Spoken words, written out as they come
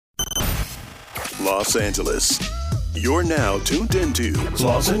Los Angeles. You're now tuned into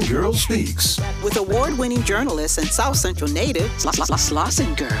Slauson Girl Speaks with award-winning journalist and South Central native,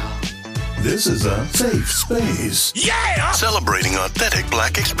 Slauson Girl. This is a safe space. Yeah! Celebrating authentic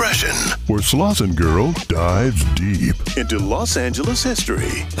Black expression, where Slauson Girl dives deep into Los Angeles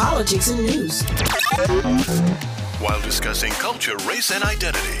history, politics, and news, while discussing culture, race, and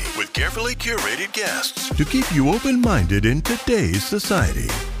identity with carefully curated guests to keep you open-minded in today's society.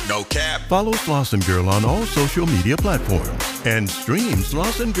 No cap. Follow Slauson Girl on all social media platforms and stream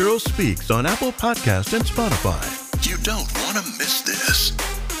Slauson Girl Speaks on Apple Podcasts and Spotify. You don't want to miss this.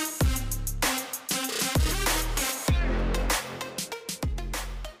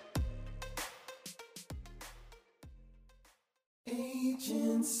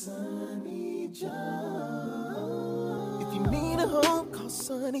 Agent Sonny Jones. If you need a home, call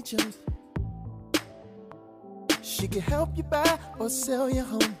Sonny Jones. She can help you buy or sell your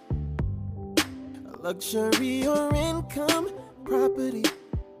home. A luxury or income property.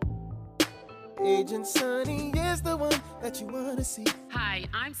 Agent Sonny is the one that you want to see. Hi,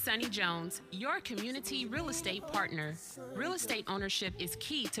 I'm Sonny Jones, your community real estate partner. Real estate ownership is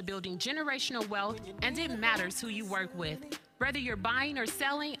key to building generational wealth, and it matters who you work with. Whether you're buying or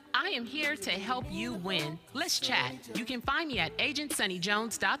selling, I am here to help you win. Let's chat. You can find me at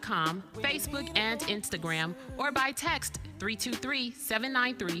agentsonnyjones.com, Facebook and Instagram, or by text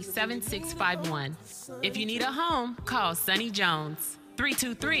 323-793-7651. If you need a home, call Sonny Jones.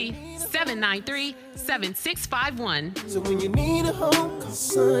 323-793-7651. So when you need a home, call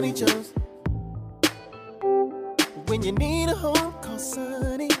Sonny Jones. When you need a home, call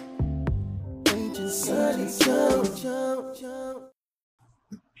Sonny. Agent Sonny Jones.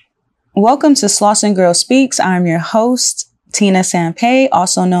 Welcome to Slauson Girl Speaks. I'm your host, Tina Sampay,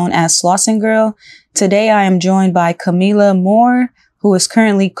 also known as Slauson Girl. Today I am joined by Kamilah Moore, who is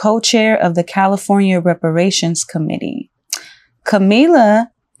currently co-chair of the California Reparations Committee. Kamilah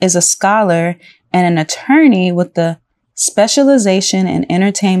is a scholar and an attorney with the specialization in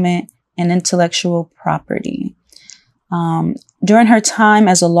entertainment and intellectual property. During her time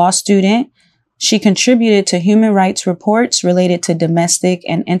as a law student, she contributed to human rights reports related to domestic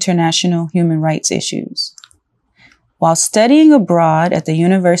and international human rights issues. While studying abroad at the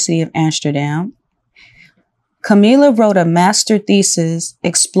University of Amsterdam, Kamilah wrote a master thesis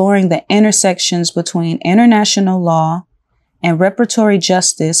exploring the intersections between international law and reparatory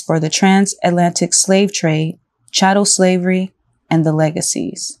justice for the transatlantic slave trade, chattel slavery, and the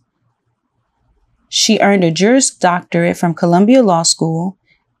legacies. She earned a Juris Doctorate from Columbia Law School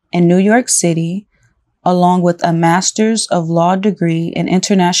in New York City, along with a Master's of Law degree in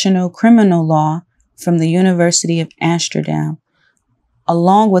International Criminal Law from the University of Amsterdam,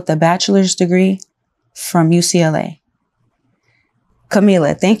 along with a bachelor's degree from UCLA.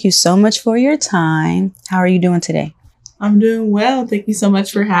 Kamilah, thank you so much for your time. How are you doing today? I'm doing well. Thank you so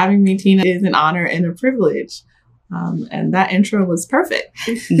much for having me, Tina. It is an honor and a privilege. And that intro was perfect.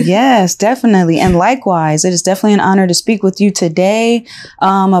 Yes, definitely. And likewise, it is definitely an honor to speak with you today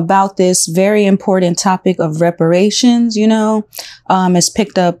about this very important topic of reparations. It's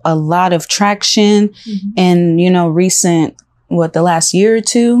picked up a lot of traction in, recent, the last year or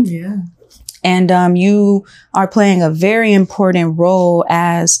two. Yeah. And you are playing a very important role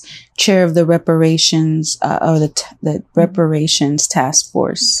as chair of the reparations or the Reparations Task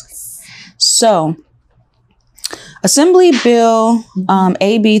Force. So, Assembly Bill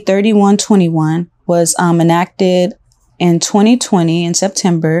AB 3121 was enacted in 2020 in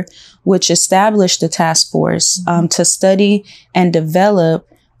September, which established the task force to study and develop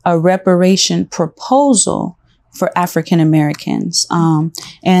a reparation proposal for African Americans.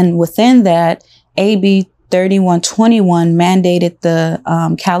 And within that, AB 3121 mandated the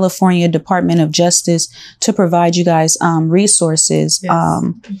California Department of Justice to provide you guys resources, Yes.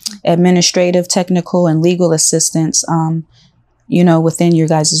 Administrative, technical, and legal assistance, within your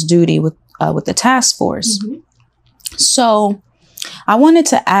guys' duty with the task force. So I wanted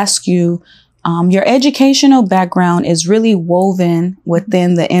to ask you, your educational background is really woven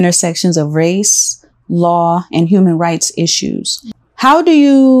within the intersections of race, law, and human rights issues. How do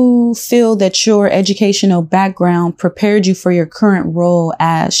you feel that your educational background prepared you for your current role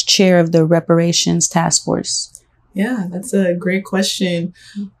as chair of the Reparations Task Force? Yeah, that's a great question.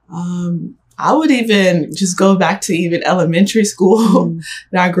 I would even just go back to even elementary school.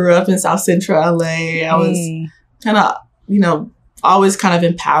 I grew up in South Central LA. I was kind of, always kind of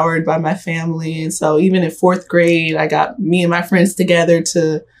empowered by my family. And so even in fourth grade, I got me and my friends together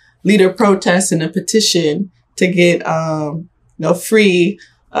to lead a protest and a petition to get, free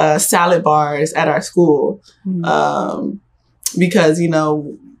salad bars at our school. Because,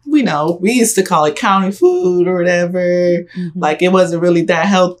 we used to call it county food or whatever. Mm-hmm. Like, it wasn't really that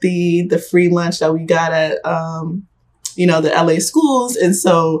healthy, the free lunch that we got at, the LA schools. And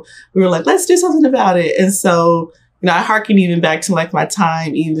so we were like, let's do something about it. And so, I hearken even back to like my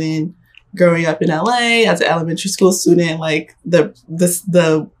time, even growing up in LA as an elementary school student, like the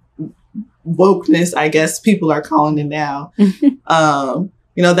wokeness, I guess people are calling it now.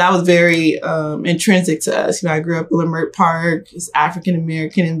 That was very intrinsic to us. I grew up in Leimert Park, it's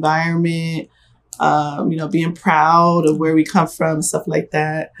African-American environment, being proud of where we come from, stuff like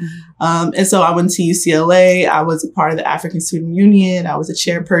that. And so I went to UCLA. I was a part of the African Student Union. I was a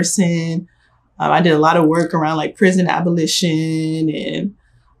chairperson. I did a lot of work around like prison abolition and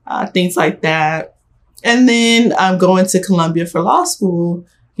things like that. And then I'm going to Columbia for law school.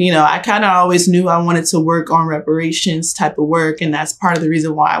 I kind of always knew I wanted to work on reparations type of work. And that's part of the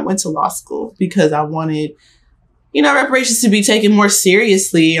reason why I went to law school, because I wanted, reparations to be taken more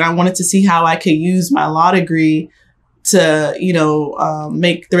seriously. And I wanted to see how I could use my law degree to,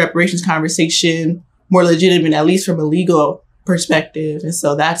 make the reparations conversation more legitimate, at least from a legal perspective. And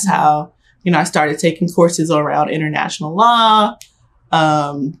so that's how, I started taking courses around international law.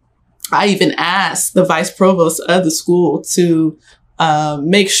 I even asked the vice provost of the school to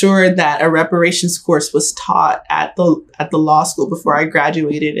make sure that a reparations course was taught at the law school before I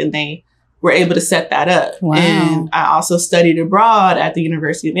graduated, and they were able to set that up. Wow. And I also studied abroad at the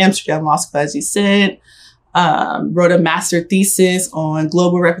University of Amsterdam Law School, as you said. Wrote a master thesis on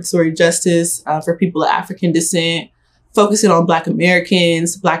global reparatory justice for people of African descent, focusing on Black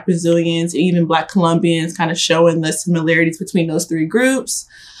Americans, Black Brazilians, even Black Colombians, kind of showing the similarities between those three groups.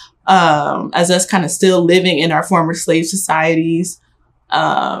 As us kind of still living in our former slave societies,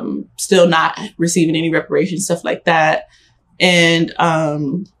 still not receiving any reparations, stuff like that. And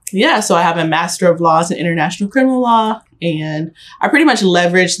so I have a Master of Laws in International Criminal Law, and I pretty much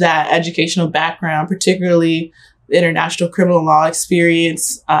leveraged that educational background, particularly the international criminal law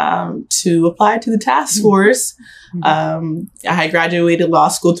experience, to apply to the task force. I had graduated law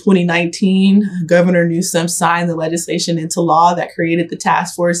school 2019. Governor Newsom signed the legislation into law that created the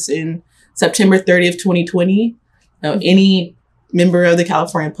task force in September 30th, 2020. Any member of the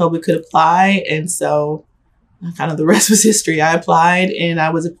California public could apply. And so kind of the rest was history. I applied and I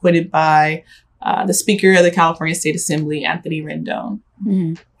was appointed by the Speaker of the California State Assembly, Anthony Rendon.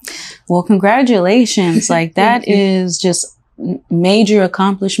 Mm-hmm. Well, congratulations. Like, that is just major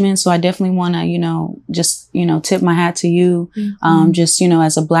accomplishment. So I definitely want to, tip my hat to you. Mm-hmm.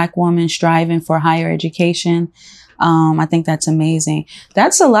 As a Black woman striving for higher education. I think that's amazing.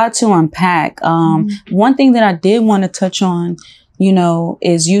 That's a lot to unpack. One thing that I did want to touch on,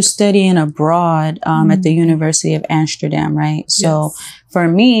 is you studying abroad, at the University of Amsterdam, right? Yes. So for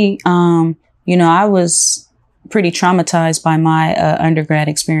me, I was pretty traumatized by my undergrad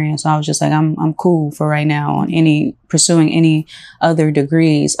experience. I was just like, I'm cool for right now on pursuing any other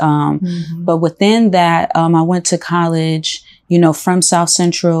degrees. But within that, I went to college, from South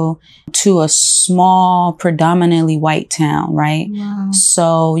Central to a small, predominantly white town, right? Wow.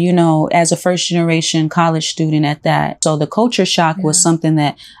 So, as a first generation college student at that. So the culture shock was something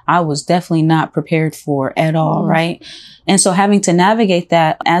that I was definitely not prepared for at all, right? And so having to navigate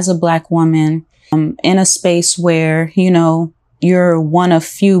that as a Black woman, in a space where, you're one of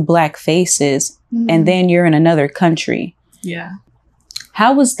few Black faces, and then you're in another country. Yeah.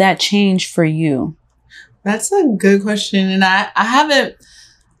 How was that change for you? That's a good question. And I've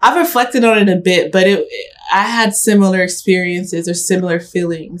reflected on it a bit, but I had similar experiences or similar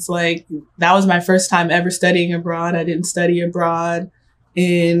feelings. Like, that was my first time ever studying abroad. I didn't study abroad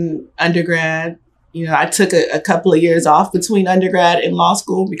in undergrad. I took a couple of years off between undergrad and law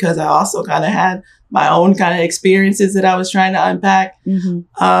school because I also kind of had my own kind of experiences that I was trying to unpack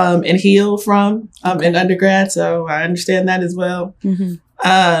and heal from in undergrad. So I understand that as well.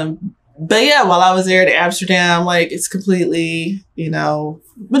 But yeah, while I was there at Amsterdam, like, it's completely,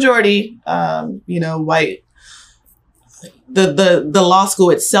 majority, white. The law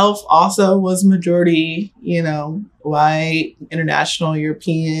school itself also was majority, white, international,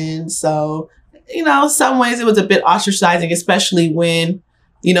 European. So, some ways it was a bit ostracizing, especially when,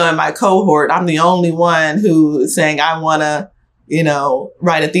 in my cohort, I'm the only one who is saying I want to,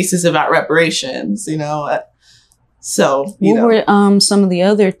 write a thesis about reparations, So, what were some of the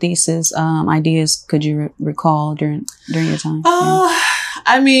other thesis ideas could you recall during your time?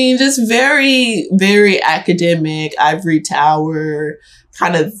 I mean, just very, very academic, ivory tower,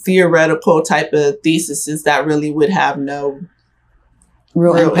 kind of theoretical type of theses that really would have no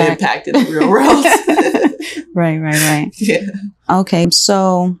real impact in the real world. Right. Yeah. Okay,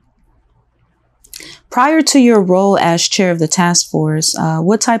 so Prior to your role as chair of the task force,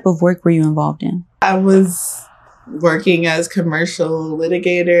 what type of work were you involved in? I was working as commercial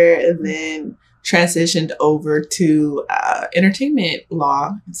litigator and then transitioned over to entertainment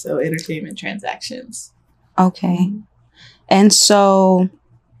law, so entertainment transactions. Okay. And so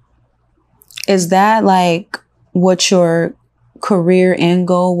is that like what your career end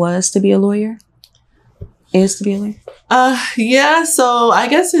goal was, to be a lawyer? Is to be a lawyer? Yeah. So I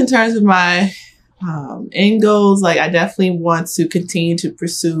guess in terms of my end goals, like I definitely want to continue to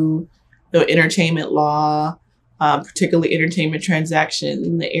pursue entertainment law, particularly entertainment transactions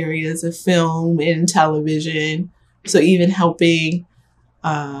in the areas of film and television. So even helping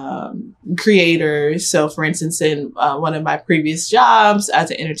creators. So for instance, in one of my previous jobs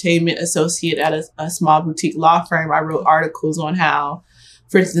as an entertainment associate at a small boutique law firm, I wrote articles on how,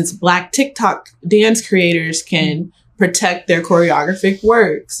 for instance, Black TikTok dance creators can protect their choreographic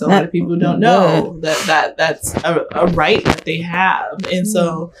work. So a lot of people don't know that that's a right that they have. And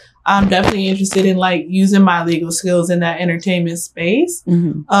so I'm definitely interested in like using my legal skills in that entertainment space.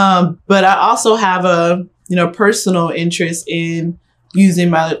 But I also have a, personal interest in using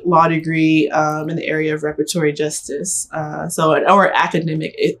my law degree in the area of reparatory justice. Or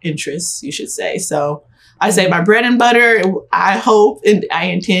academic interests, you should say. So I say my bread and butter, I hope and I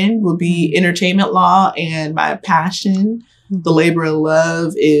intend, will be entertainment law, and my passion, the labor of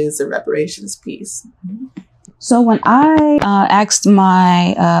love, is the reparations piece. So when I asked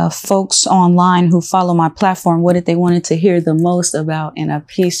my folks online who follow my platform, what did they wanted to hear the most about in a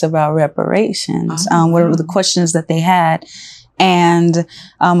piece about reparations? What were the questions that they had? And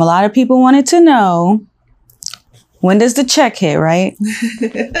a lot of people wanted to know, when does the check hit, right?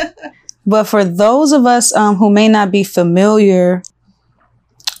 But for those of us who may not be familiar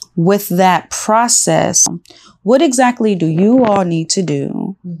with that process, what exactly do you all need to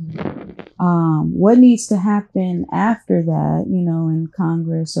do? What needs to happen after that, in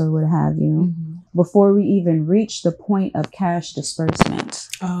Congress or what have you, before we even reach the point of cash disbursement?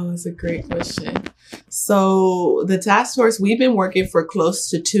 Oh, that's a great question. So the task force, we've been working for close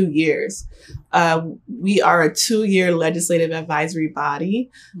to 2 years. We are a 2-year legislative advisory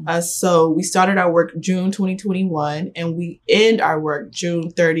body. So we started our work June 2021 and we end our work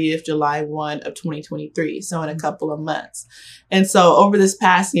June 30th, July 1 of 2023. So in a couple of months. And so over this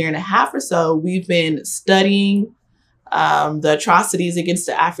past year and a half or so, we've been studying the atrocities against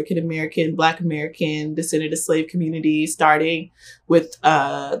the African American, Black American, descendant of slave community, starting with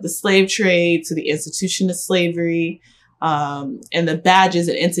the slave trade to the institution of slavery, and the badges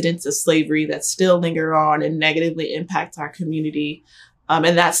and incidents of slavery that still linger on and negatively impact our community.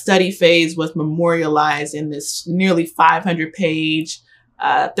 And that study phase was memorialized in this nearly 500-page,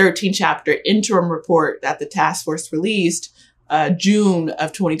 13-chapter interim report that the task force released June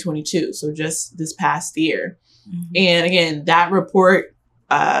of 2022, so just this past year. And again, that report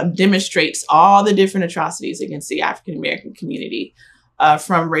demonstrates all the different atrocities against the African American community,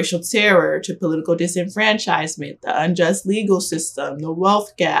 from racial terror to political disenfranchisement, the unjust legal system, the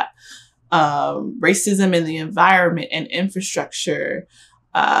wealth gap, racism in the environment and infrastructure,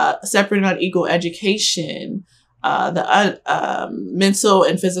 separate and unequal education, the mental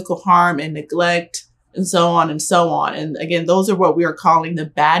and physical harm and neglect, and so on and so on. And again, those are what we are calling the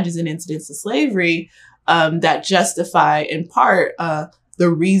badges and incidents of slavery that justify in part the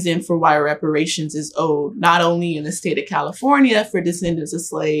reason for why reparations is owed, not only in the state of California for descendants of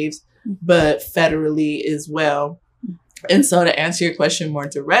slaves, but federally as well. And so to answer your question more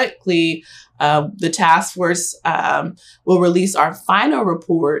directly, the task force will release our final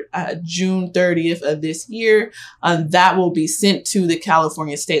report June 30th of this year. That will be sent to the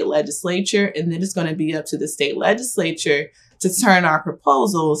California state legislature, and then it's going to be up to the state legislature to turn our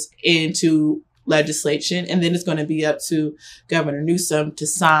proposals into legislation. And then it's going to be up to Governor Newsom to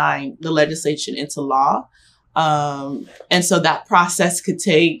sign the legislation into law. And so that process could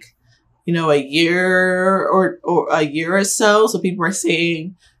take, a year or a year or so. So people are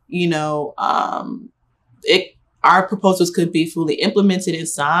saying, our proposals could be fully implemented and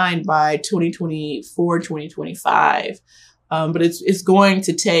signed by 2024, 2025. But it's going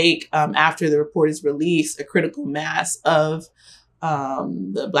to take, after the report is released, a critical mass of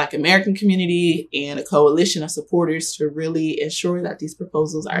the Black American community and a coalition of supporters to really ensure that these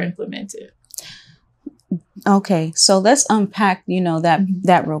proposals are implemented. Okay, so let's unpack,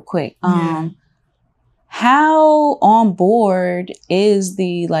 that real quick. How on board is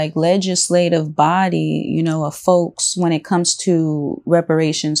the legislative body, of folks when it comes to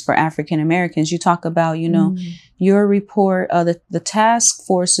reparations for African Americans? You talk about, your report, the task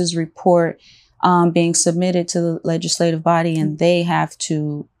force's report being submitted to the legislative body, and they have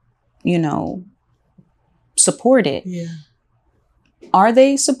to, support it. Yeah. Are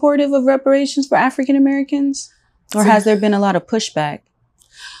they supportive of reparations for African Americans? Or has there been a lot of pushback?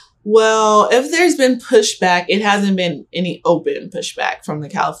 Well, if there's been pushback, it hasn't been any open pushback from the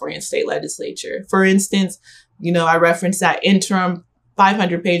California state legislature. For instance, I referenced that interim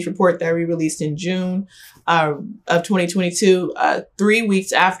 500-page report that we released in June of 2022. 3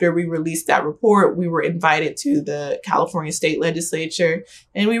 weeks after we released that report, we were invited to the California state legislature,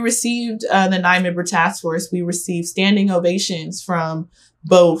 and we received the 9-member task force. We received standing ovations from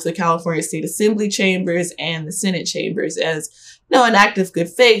both the California State Assembly chambers and the Senate chambers as an act of good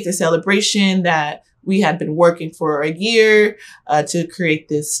faith, a celebration that we had been working for a year to create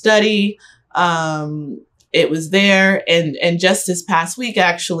this study. It was there, and just this past week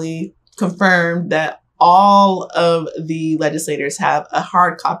actually confirmed that all of the legislators have a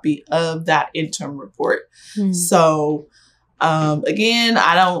hard copy of that interim report. So again,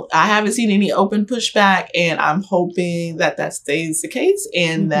 I haven't seen any open pushback, and I'm hoping that stays the case,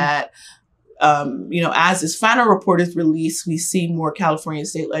 and that as this final report is released, we see more California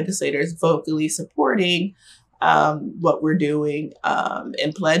state legislators vocally supporting what we're doing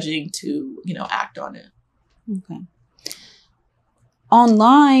and pledging to act on it. Okay.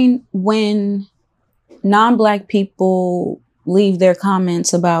 Online, when non-Black people leave their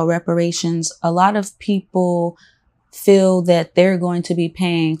comments about reparations, a lot of people feel that they're going to be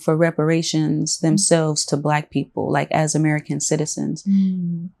paying for reparations themselves to Black people, like as American citizens.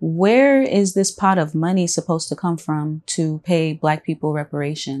 Where is this pot of money supposed to come from to pay Black people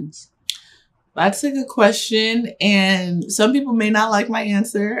reparations? That's a good question. And some people may not like my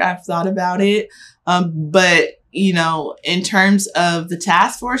answer. I've thought about it. But, in terms of the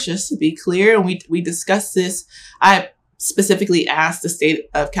task force, just to be clear, and we discussed this, I specifically asked the state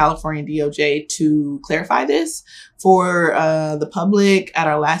of California DOJ to clarify this for the public at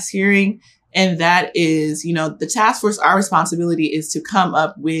our last hearing. And that is, the task force, our responsibility is to come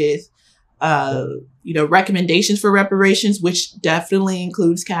up with, recommendations for reparations, which definitely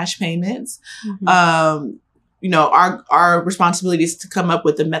includes cash payments. Our responsibility is to come up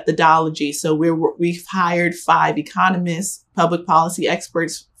with a methodology. So we've hired 5 economists, public policy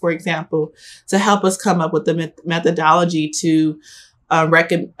experts, for example, to help us come up with the methodology to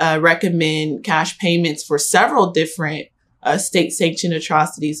recommend cash payments for several different state-sanctioned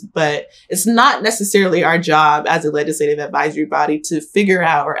atrocities. But it's not necessarily our job as a legislative advisory body to figure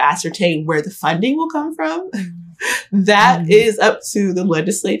out or ascertain where the funding will come from. That is up to the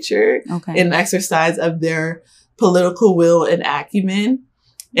legislature in an exercise of their political will and acumen.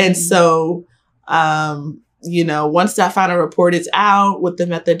 And so, once that final report is out with the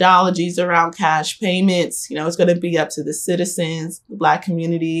methodologies around cash payments, it's going to be up to the citizens, the Black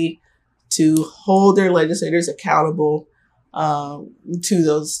community, to hold their legislators accountable to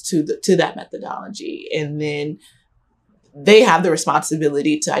that methodology. And then they have the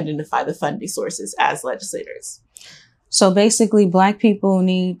responsibility to identify the funding sources as legislators. So basically, Black people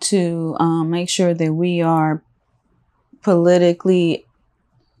need to make sure that we are politically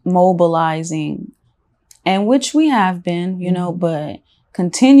mobilizing, and which we have been, but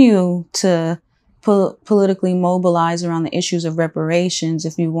continue to politically mobilize around the issues of reparations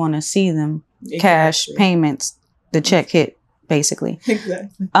if you want to see them. Cash payments, the check hit, basically.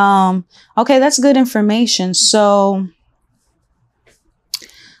 Exactly. Okay, that's good information. So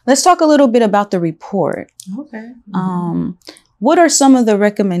let's talk a little bit about the report. Okay. What are some of the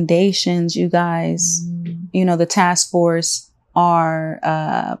recommendations you guys, the task force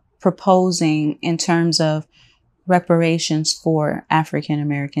are proposing in terms of reparations for African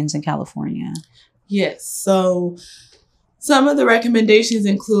Americans in California? Yes. So some of the recommendations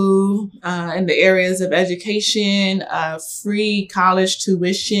include in the areas of education, free college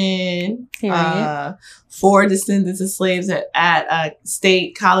tuition for descendants of slaves at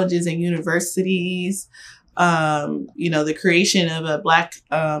state colleges and universities. The creation of a Black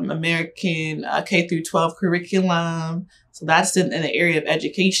American K through 12 curriculum. So that's in the area of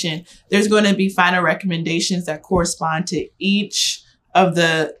education. There's going to be final recommendations that correspond to each of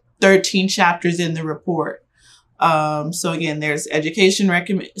the 13 chapters in the report. So again, there's education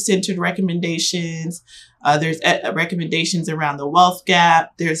centered recommendations. There's recommendations around the wealth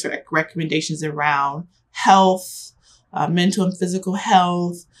gap. There's recommendations around health, mental and physical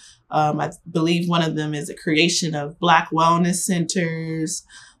health. I believe one of them is the creation of Black wellness centers.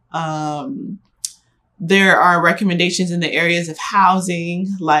 There are recommendations in the areas of housing,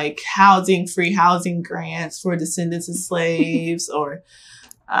 like free housing grants for descendants of slaves, or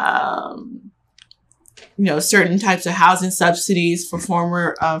certain types of housing subsidies for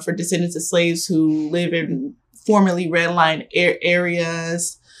for descendants of slaves who live in formerly redlined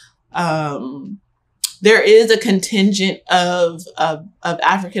areas. there is a contingent of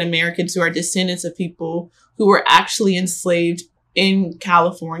African Americans who are descendants of people who were actually enslaved in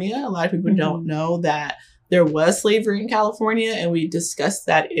California. A lot of people don't know that there was slavery in California, and we discussed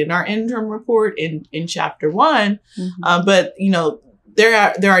that in our interim report in chapter 1. But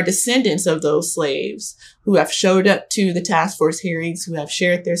there are descendants of those slaves who have showed up to the task force hearings, who have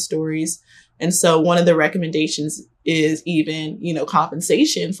shared their stories. And so one of the recommendations is even,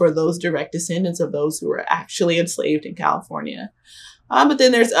 compensation for those direct descendants of those who were actually enslaved in California. But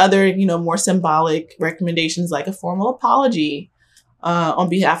then there's other, more symbolic recommendations, like a formal apology on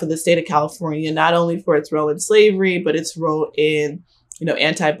behalf of the state of California, not only for its role in slavery, but its role in,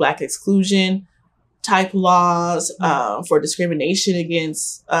 anti-Black exclusion type laws, for discrimination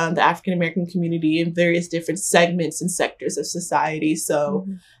against the African-American community in various different segments and sectors of society. So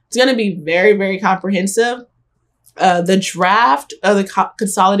it's going to be very, very comprehensive. The draft of the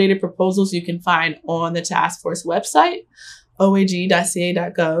consolidated proposals you can find on the task force website,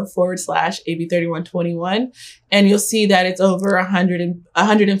 oag.ca.gov/AB3121. And you'll see that it's over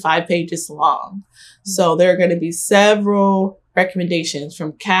 105 pages long. So there are going to be several recommendations,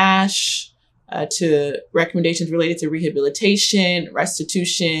 from cash to recommendations related to rehabilitation,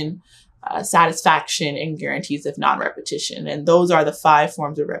 restitution, satisfaction, and guarantees of non-repetition. And those are the 5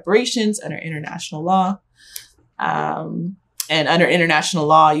 forms of reparations under international law. And under international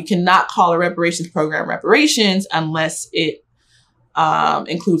law, you cannot call a reparations program reparations unless it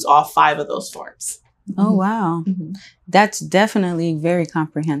includes all 5 of those forms. Oh, wow. That's definitely very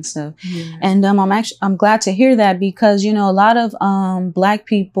comprehensive. And I'm glad to hear that, because, a lot of Black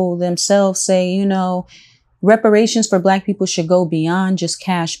people themselves say, reparations for Black people should go beyond just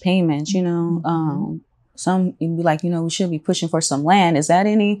cash payments. Some be like, we should be pushing for some land. Is that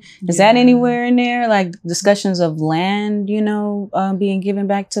anywhere in there? Like discussions of land, being given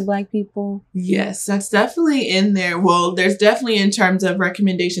back to Black people? Yes, that's definitely in there. Well, there's definitely in terms of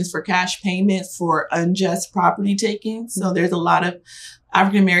recommendations for cash payments for unjust property taking. So there's a lot of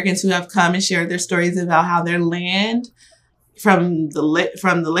African Americans who have come and shared their stories about how their land from the late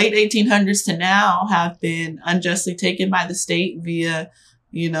 1800s to now have been unjustly taken by the state via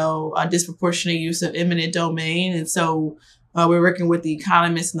a disproportionate use of eminent domain. And so we're working with the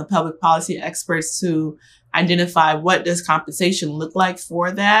economists and the public policy experts to identify what does compensation look like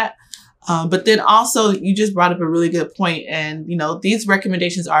for that. But then also, you just brought up a really good point. And, these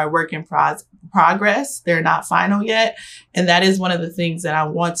recommendations are a work in progress. They're not final yet. And that is one of the things that I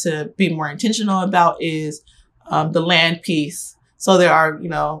want to be more intentional about is the land piece. So there are,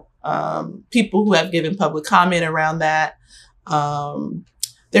 people who have given public comment around that.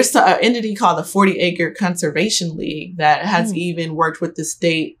 There's an entity called the 40 Acre Conservation League that has even worked with the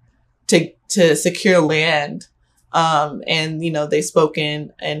state to secure land. And, they've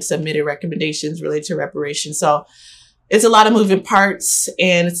spoken and submitted recommendations related to reparations. So it's a lot of moving parts,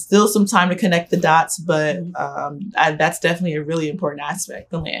 and it's still some time to connect the dots, but that's definitely a really important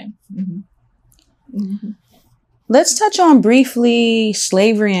aspect, the land. Let's touch on briefly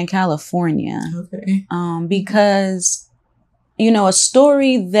slavery in California. Okay. Because a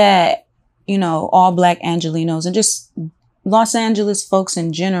story that, all Black Angelenos and just Los Angeles folks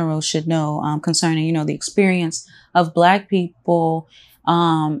in general should know concerning, the experience of Black people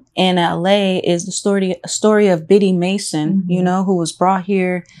in LA is the story of Biddy Mason, who was brought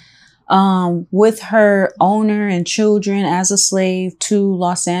here with her owner and children as a slave to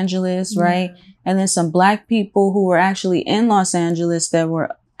Los Angeles, right? And then some Black people who were actually in Los Angeles that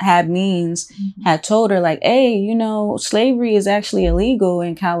had means, had told her like, hey, slavery is actually illegal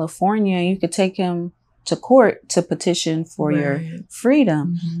in California. You could take him to court to petition for your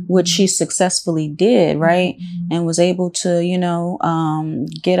freedom, which she successfully did, right? And was able to,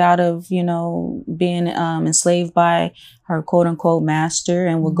 get out of, being enslaved by her quote unquote master,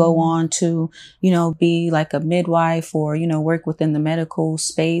 and would go on to, be like a midwife or, work within the medical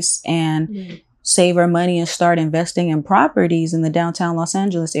space and save her money and start investing in properties in the downtown Los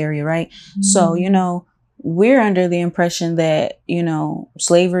Angeles area, right? So, we're under the impression that,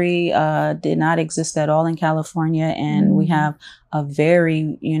 slavery did not exist at all in California. And we have a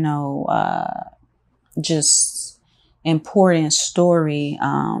very, just important story,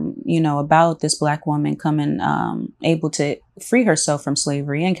 about this Black woman coming, able to free herself from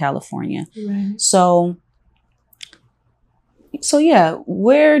slavery in California. Right. So yeah,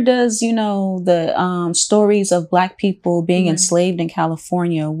 where does, the stories of Black people being enslaved in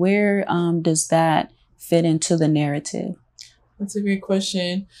California, where does that fit into the narrative? That's a great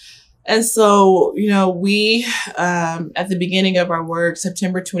question. And so, we, at the beginning of our work,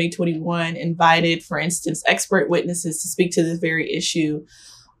 September 2021, invited, for instance, expert witnesses to speak to this very issue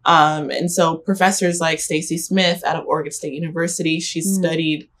And so professors like Stacy Smith out of Oregon State University, she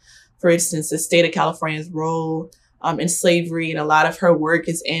studied, for instance, the state of California's role in slavery. And a lot of her work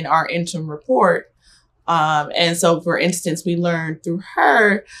is in our interim report. And so, for instance, we learned through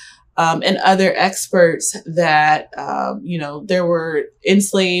her and other experts that, there were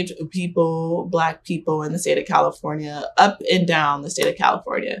enslaved people, Black people in the state of California, up and down the state of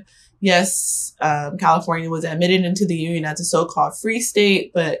California. Yes, California was admitted into the Union as a so-called free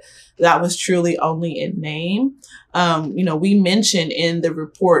state, but that was truly only in name. We mentioned in the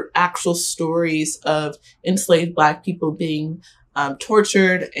report actual stories of enslaved Black people being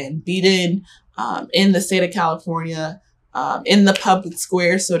tortured and beaten in the state of California, in the public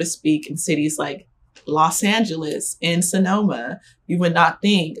square, so to speak, in cities like Los Angeles and Sonoma. You would not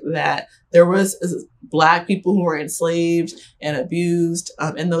think that there was Black people who were enslaved and abused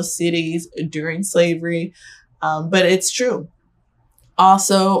in those cities during slavery. But it's true.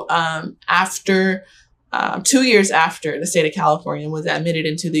 Also, after 2 years after the state of California was admitted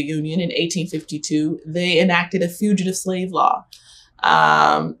into the Union in 1852, they enacted a fugitive slave law,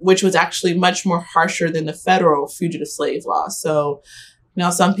 which was actually much more harsher than the federal fugitive slave law. So,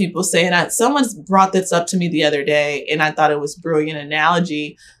 some people say, and someone's brought this up to me the other day, and I thought it was a brilliant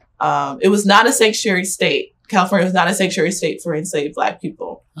analogy. It was not a sanctuary state. California was not a sanctuary state for enslaved Black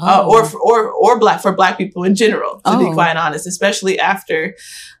people, or for Black people in general, to be quite honest, especially after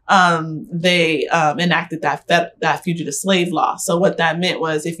they enacted that fugitive slave law. So what that meant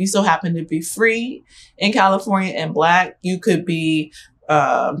was, if you so happened to be free in California and Black, you could be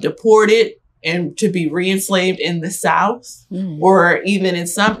deported and to be re-enslaved in the South, or even in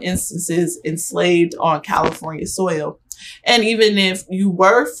some instances enslaved on California soil. And even if you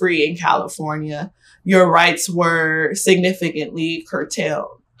were free in California, your rights were significantly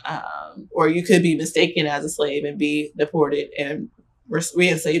curtailed, or you could be mistaken as a slave and be deported and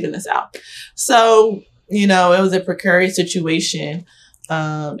re-enslaved in the South. So, it was a precarious situation.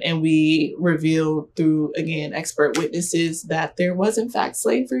 And we revealed through, again, expert witnesses that there was, in fact,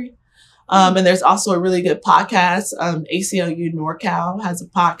 slavery. And there's also a really good podcast. ACLU NorCal has a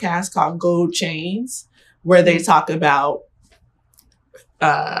podcast called Gold Chains, where they talk about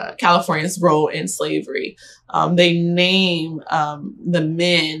California's role in slavery. They name the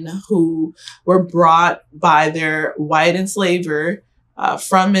men who were brought by their white enslaver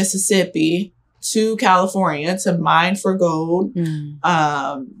from Mississippi to California to mine for gold.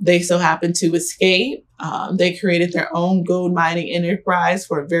 They so happened to escape. They created their own gold mining enterprise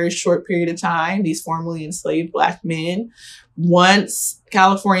for a very short period of time, these formerly enslaved Black men. Once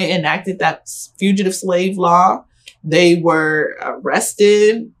California enacted that fugitive slave law, they were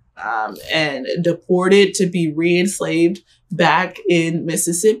arrested and deported to be re-enslaved back in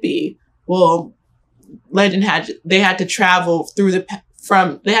Mississippi. Well, legend had they had to travel through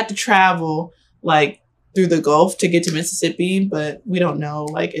through the Gulf to get to Mississippi, but we don't know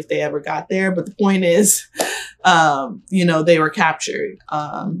if they ever got there. But the point is, they were captured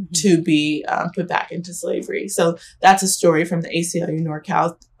to be put back into slavery. So that's a story from the ACLU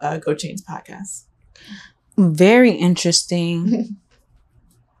NorCal Go Chains podcast. Very interesting.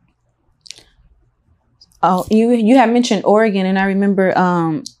 Oh, you had mentioned Oregon, and I remember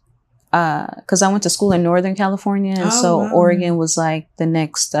because I went to school in Northern California, and wow. Oregon was like the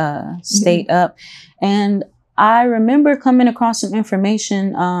next state up. And I remember coming across some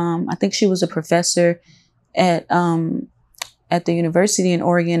information. I think she was a professor at the university in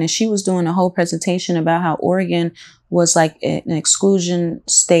Oregon, and she was doing a whole presentation about how Oregon was like an exclusion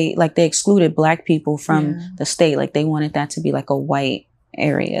state. Like they excluded Black people from the state. Like they wanted that to be like a white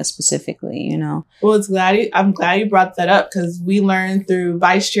area specifically, Well, I'm glad you brought that up, because we learned through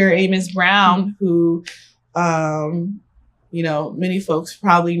Vice Chair Amos Brown, who, many folks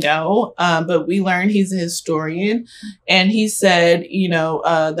probably know, but we learned he's a historian, and he said,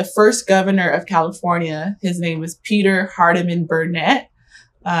 the first governor of California, his name was Peter Hardeman Burnett.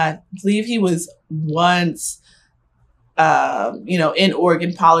 I believe he was once in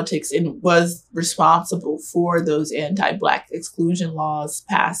Oregon politics and was responsible for those anti-Black exclusion laws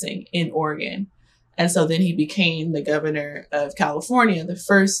passing in Oregon. And so then he became the governor of California, the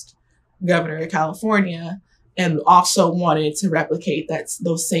first governor of California, and also wanted to replicate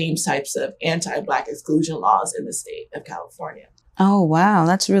those same types of anti-Black exclusion laws in the state of California. Oh, wow.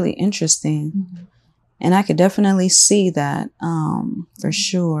 That's really interesting. Mm-hmm. And I could definitely see that for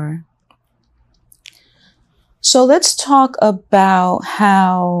sure. So let's talk about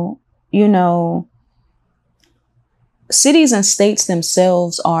how, cities and states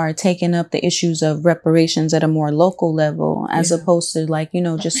themselves are taking up the issues of reparations at a more local level, as opposed to like,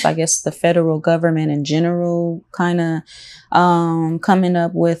 just, I guess, the federal government in general kind of coming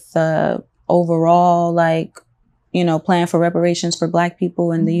up with overall, like, plan for reparations for Black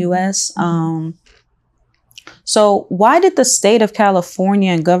people in the U.S. So why did the state of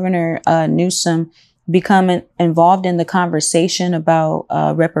California and Governor Newsom become involved in the conversation about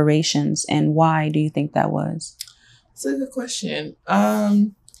reparations, and why do you think that was? It's a good question. How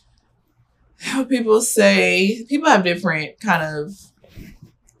people have different kind of,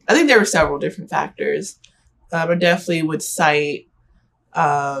 I think there were several different factors. I definitely would cite,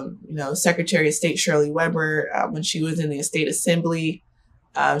 Secretary of State Shirley Weber, when she was in the State Assembly,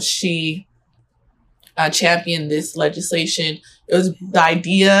 she championed this legislation. It was the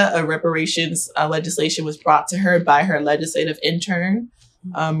idea of reparations legislation was brought to her by her legislative intern,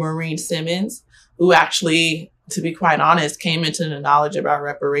 Maureen Simmons, who actually, to be quite honest, came into the knowledge about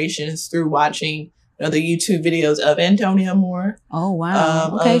reparations through watching the YouTube videos of Antonio Moore. Oh,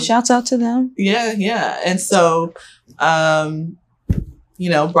 wow. Okay, shouts out to them. Yeah. And so, brought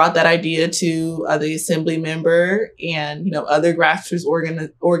that idea to the assembly member, and, other grassroots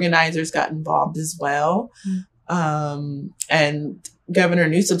organizers got involved as well. And Governor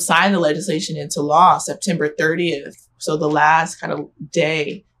Newsom signed the legislation into law September 30th. So the last kind of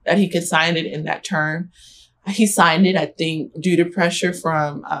day that he could sign it in that term. He signed it, I think, due to pressure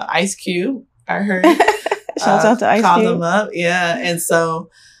from Ice Cube. I heard. Shouts out to Ice Cube. Called him up. Yeah. And so,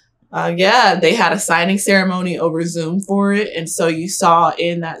 they had a signing ceremony over Zoom for it. And so you saw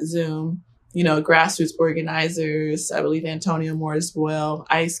in that Zoom, grassroots organizers, I believe Antonio Moore as well,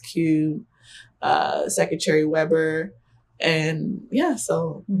 Ice Cube, Secretary Weber. And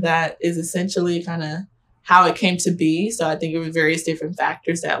so that is essentially kind of how it came to be. So I think it was various different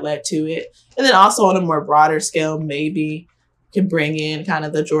factors that led to it. And then also on a more broader scale, maybe can bring in kind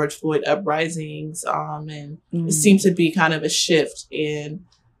of the George Floyd uprisings. And it seems to be kind of a shift in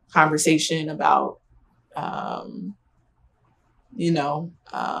conversation about,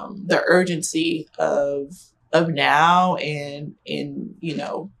 the urgency of now and in,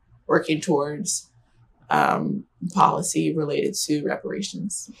 working towards policy related to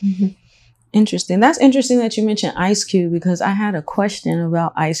reparations. Interesting. That's interesting that you mentioned Ice Cube, because I had a question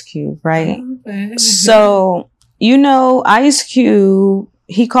about Ice Cube, right? Okay. So, Ice Cube,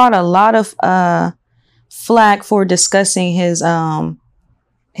 he caught a lot of flack for discussing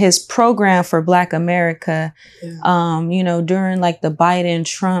his program for Black America, during like the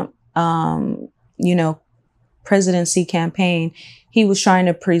Biden-Trump, presidency campaign. He was trying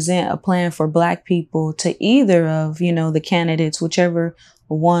to present a plan for Black people to either of, the candidates, whichever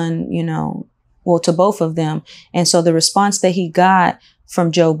one, to both of them. And so the response that he got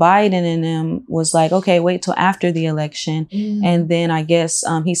from Joe Biden and them was like, okay, wait till after the election. And then I guess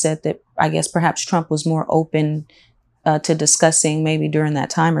he said that perhaps Trump was more open to discussing maybe during that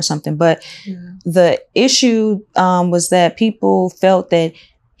time or something. But the issue was that people felt that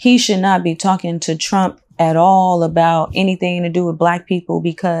he should not be talking to Trump at all about anything to do with Black people,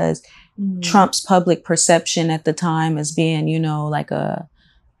 because Trump's public perception at the time as being, like a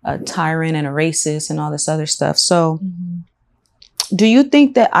tyrant and a racist and all this other stuff. So do you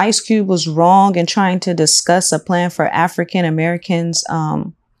think that Ice Cube was wrong in trying to discuss a plan for African Americans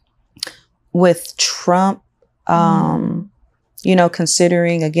with Trump,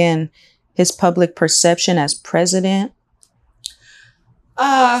 considering, again, his public perception as president?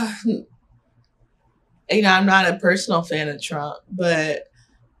 I'm not a personal fan of Trump, but,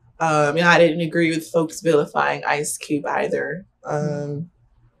 I didn't agree with folks vilifying Ice Cube either. I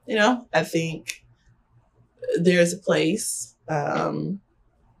think there's a place to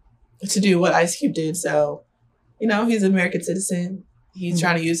do what Ice Cube did. So, he's an American citizen. He's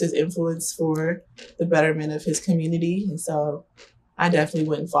trying to use his influence for the betterment of his community. And so I definitely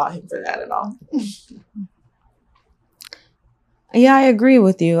wouldn't fault him for that at all. Yeah, I agree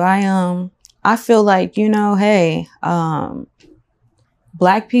with you. I feel like, hey,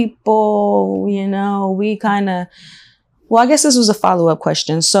 Black people, we kind of, I guess this was a follow-up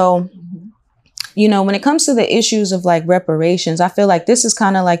question. So, when it comes to the issues of like reparations, I feel like this is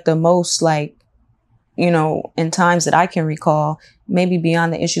kind of like the most like, in times that I can recall, maybe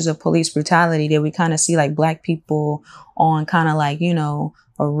beyond the issues of police brutality, that we kind of see like Black people on kind of like, a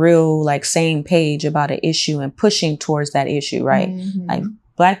real like same page about an issue and pushing towards that issue, right? Like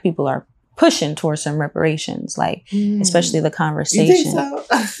Black people are pushing towards some reparations, like especially the conversation. You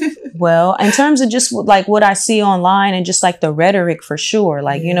think so? Well, in terms of just like what I see online and just like the rhetoric for sure,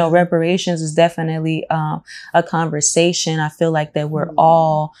 like, reparations is definitely a conversation I feel like that we're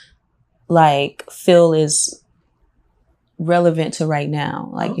all like feel is relevant to right now.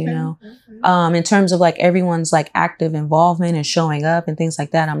 Like, Okay. you know, in terms of like everyone's like active involvement and showing up and things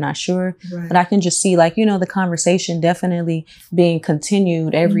like that, I'm not sure. Right. But I can just see like, you know, the conversation definitely being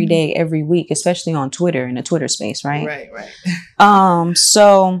continued every day, every week, especially on Twitter, in the Twitter space, right? Right.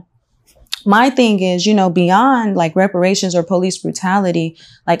 So my thing is, you know, beyond like reparations or police brutality,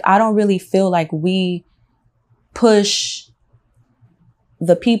 like I don't really feel like we push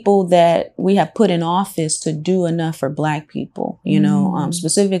the people that we have put in office to do enough for Black people, you know,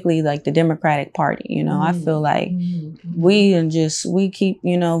 specifically like the Democratic Party. You know, I feel like we keep,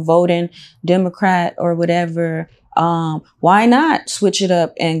 you know, voting Democrat or whatever. Why not switch it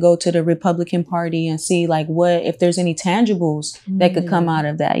up and go to the Republican Party and see like what, if there's any tangibles that could come out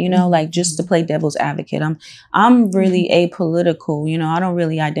of that, you know, like just to play devil's advocate. I'm really apolitical, you know, I don't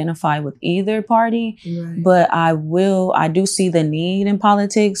really identify with either party, but I do see the need in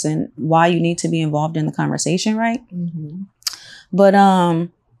politics and why you need to be involved in the conversation, right? But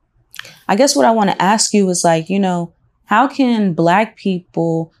I guess what I want to ask you is like, you know, how can Black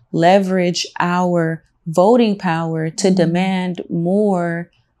people leverage our voting power to demand more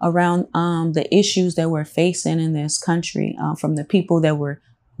around the issues that we're facing in this country from the people that we're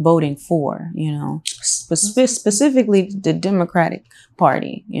voting for, you know, specifically the Democratic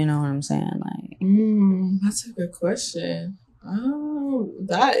Party, you know what I'm saying? Like, that's a good question. Oh,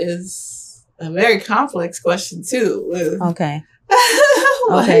 that is a very complex question too. Okay.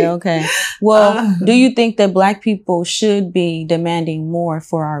 Okay. Well, do you think that Black people should be demanding more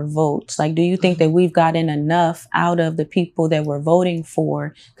for our votes? Like, do you think that we've gotten enough out of the people that we're voting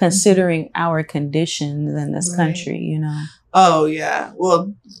for, considering our conditions in this country, you know? Oh, yeah.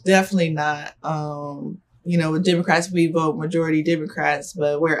 Well, definitely not. You know, with Democrats, we vote majority Democrats,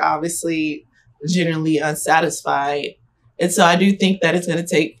 but we're obviously generally unsatisfied. And so I do think that it's going to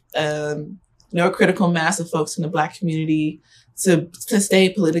take, you know, a critical mass of folks in the Black community to stay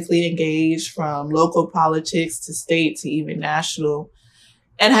politically engaged, from local politics to state to even national,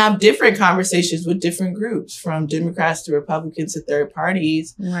 and have different conversations with different groups, from Democrats to Republicans to third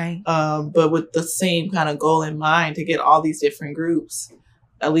parties. Right. But with the same kind of goal in mind, to get all these different groups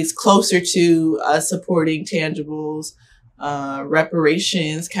at least closer to supporting tangibles,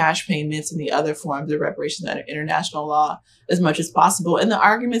 reparations, cash payments, and the other forms of reparations under international law as much as possible. And the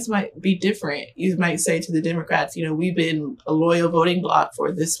arguments might be different. You might say to the Democrats, you know, we've been a loyal voting bloc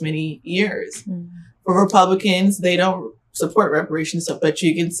for this many years. For Republicans, they don't support reparations. But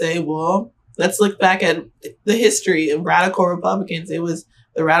you can say, well, let's look back at the history of radical Republicans. It was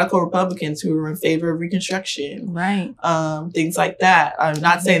the radical Republicans who were in favor of Reconstruction. Right. Things like that. I'm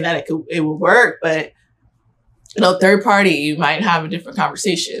not saying that it will work, but you know, third party, you might have a different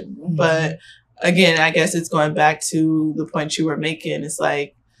conversation. But again, I guess it's going back to the point you were making. It's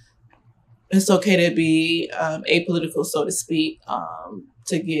like, it's okay to be apolitical, so to speak,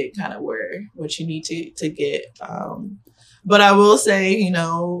 to get kind of what you need to get. But I will say, you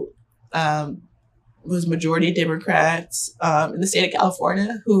know, it was majority Democrats in the state of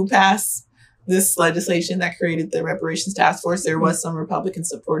California who passed this legislation that created the Reparations Task Force. There was some Republican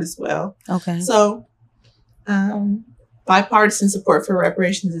support as well. Okay. So bipartisan support for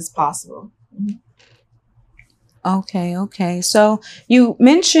reparations is possible. Okay. So you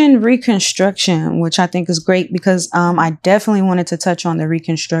mentioned Reconstruction, which I think is great because I definitely wanted to touch on the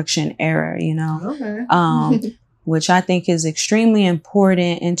Reconstruction era, you know, Okay. which I think is extremely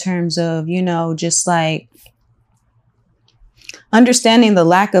important in terms of, you know, just like understanding the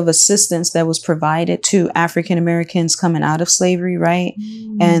lack of assistance that was provided to African Americans coming out of slavery, right?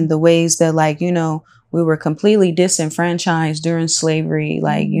 And the ways that, like, you know, we were completely disenfranchised during slavery,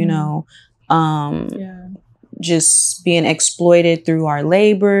 like, you know, just being exploited through our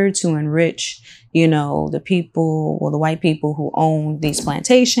labor to enrich, you know, the people, or the white people who own these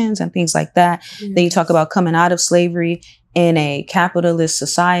plantations and things like that. Then you talk about coming out of slavery in a capitalist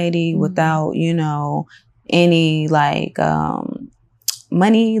society without, you know, any like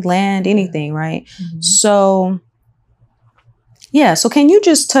money, land, anything, right? So, yeah. So can you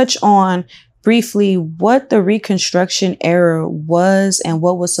just touch on briefly what the Reconstruction era was and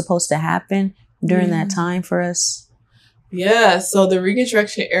what was supposed to happen during that time for us? Yeah, so the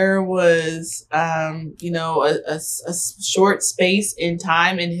Reconstruction era was, you know, a short space in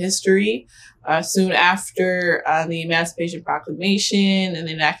time in history, soon after the Emancipation Proclamation and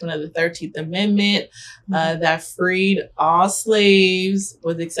the enactment of the 13th Amendment that freed all slaves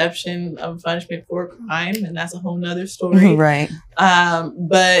with the exception of punishment for crime. And that's a whole nother story. Right.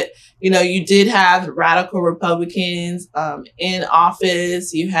 But, you know, you did have radical Republicans in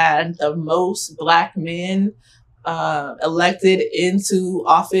office. You had the most Black men elected into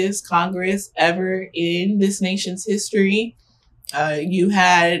office, Congress, ever in this nation's history. You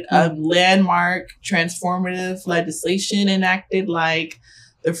had a landmark transformative legislation enacted, like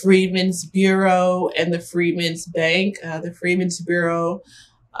the Freedmen's Bureau and the Freedmen's Bank. The Freedmen's Bureau,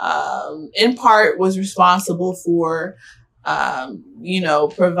 in part, was responsible for,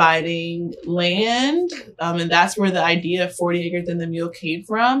 providing land. And that's where the idea of 40 acres and the mule came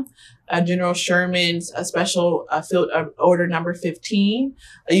from. General Sherman's special field order number 15.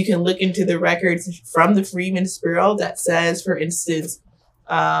 You can look into the records from the Freedmen's Bureau that says, for instance,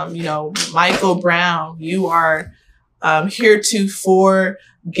 Michael Brown, you are heretofore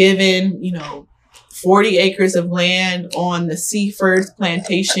given, 40 acres of land on the Seaford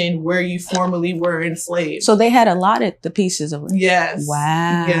plantation where you formerly were enslaved. So they had allotted the pieces of land. Yes.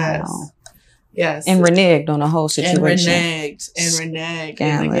 Wow. Yes. And reneged on the whole situation. And reneged. And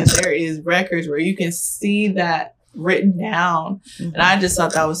again, there is records where you can see that written down. Mm-hmm. And I just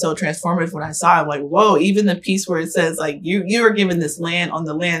thought that was so transformative when I saw it. I'm like, whoa, even the piece where it says like you were given this land on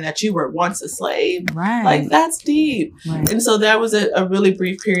the land that you were once a slave. Right. Like that's deep. Right. And so that was a really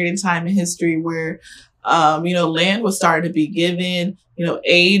brief period in time in history where land was starting to be given,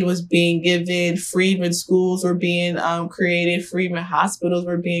 aid was being given, freedmen schools were being created, freedmen hospitals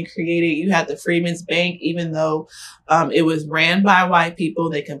were being created. You had the Freedmen's Bank, even though it was ran by white people,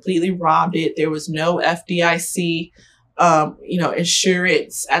 they completely robbed it. There was no FDIC,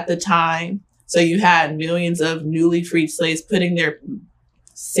 insurance at the time. So you had millions of newly freed slaves putting their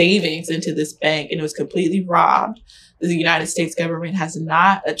savings into this bank, and it was completely robbed. The United States government has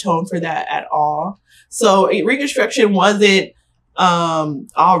not atoned for that at all. So Reconstruction wasn't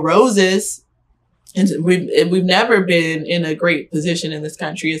all roses. And we've never been in a great position in this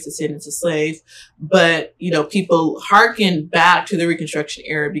country as descendants of slaves. But, people hearken back to the Reconstruction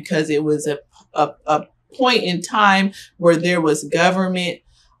era because it was a point in time where there was government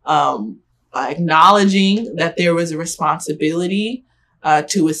acknowledging that there was a responsibility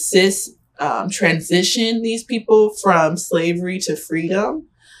to assist transition these people from slavery to freedom.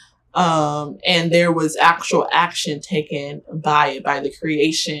 And there was actual action taken by the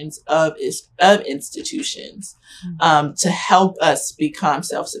creations of institutions, to help us become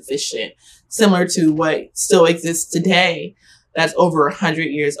self-sufficient, similar to what still exists today. That's over 100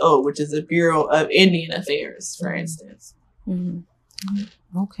 years old, which is the Bureau of Indian Affairs, for instance. Mm-hmm.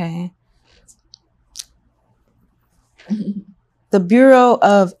 Okay. The Bureau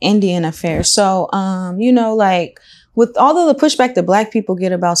of Indian Affairs. So, with all of the pushback that Black people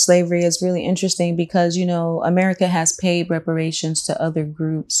get about slavery is really interesting because, America has paid reparations to other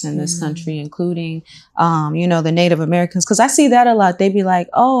groups in this country, including, the Native Americans. Because I see that a lot. They be like,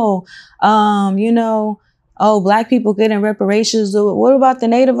 Black people getting reparations. What about the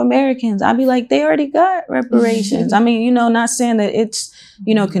Native Americans? I'd be like, they already got reparations. I mean, not saying that it's,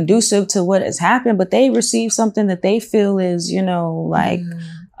 conducive to what has happened, but they receive something that they feel is,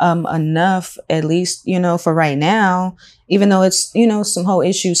 enough, at least, for right now, even though it's, some whole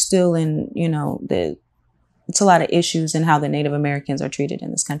issues still in, it's a lot of issues in how the Native Americans are treated in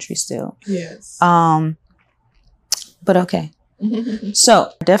this country still. Yes. But okay.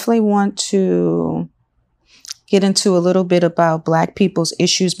 So I definitely want to get into a little bit about Black people's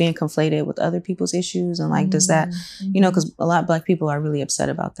issues being conflated with other people's issues. And does that, because a lot of Black people are really upset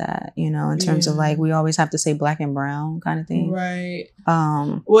about that, in terms of we always have to say Black and brown kind of thing. Right.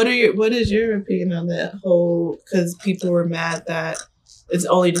 What is your opinion on that whole, because people were mad that it's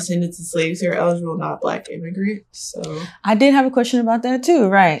only descendants of slaves who are eligible, not Black immigrants. So I did have a question about that too.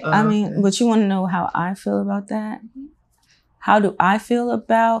 Right. I mean, but you want to know how I feel about that? How do I feel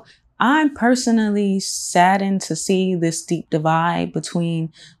about I'm personally saddened to see this deep divide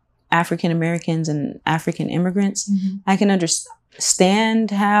between African Americans and African immigrants. Mm-hmm. I can understand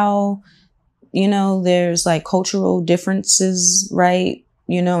how, there's cultural differences, right?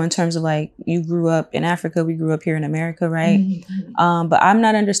 In terms of you grew up in Africa, we grew up here in America, right? Mm-hmm. But I'm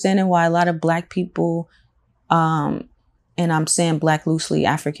not understanding why a lot of Black people, and I'm saying Black loosely,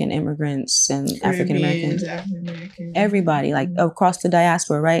 African immigrants and African Americans, everybody, across the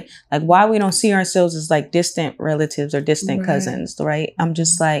diaspora, right? Why we don't see ourselves as distant relatives or distant cousins, right? I'm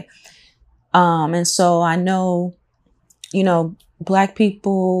just and so I know, Black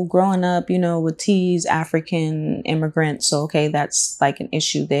people growing up, would tease African immigrants. So, okay, that's an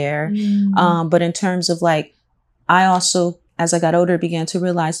issue there. Mm. But in terms of I also, as I got older, began to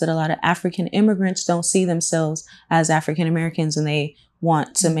realize that a lot of African immigrants don't see themselves as African Americans, and they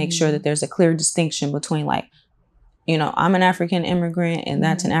want to make sure that there's a clear distinction between I'm an African immigrant and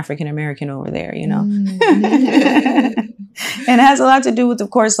that's an African American over there, And it has a lot to do with, of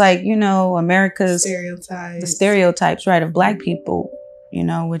course, like, you know, America's the stereotypes, right, of Black people, you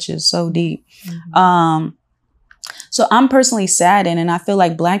know, which is so deep. So I'm personally saddened, and I feel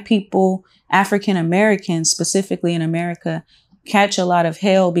like Black people, African Americans, specifically in America, catch a lot of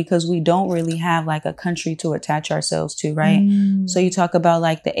hell because we don't really have like a country to attach ourselves to, right? So you talk about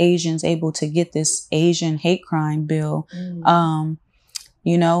like the Asians able to get this Asian hate crime bill,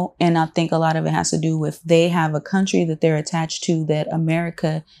 you know, and I think a lot of it has to do with they have a country that they're attached to that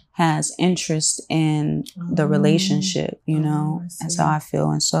America has interest in the relationship, you know. That's how I feel.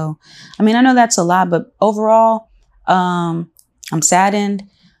 And so, I mean, I know that's a lot, but overall, I'm saddened.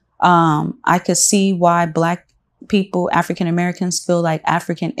 I could see why Black people, African Americans, feel like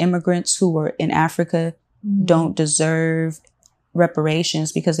African immigrants who were in Africa don't deserve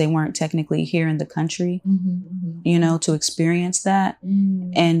reparations because they weren't technically here in the country, you know, to experience that.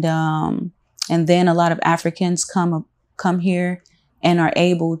 And then a lot of Africans come here and are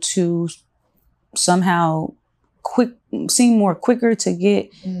able to somehow seem more quicker to get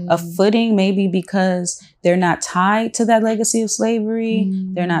a footing, maybe because they're not tied to that legacy of slavery.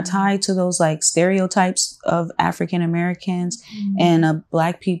 They're not tied to those like stereotypes of African Americans, and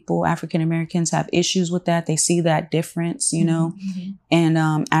Black people, African Americans have issues with that. They see that difference, you know, and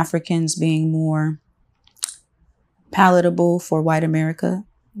Africans being more palatable for white America,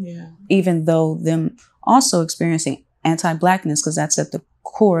 even though them also experiencing anti-Blackness, because that's at the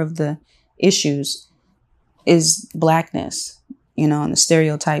core of the issues is Blackness, you know, and the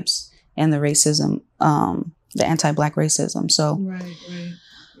stereotypes and the racism, the anti-Black racism. So, right.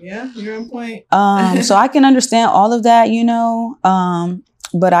 Yeah, you're on point. So I can understand all of that, you know,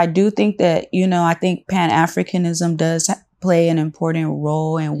 but I do think that, you know, I think Pan-Africanism does play an important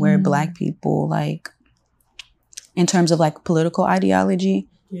role in where Black people, like, in terms of like political ideology,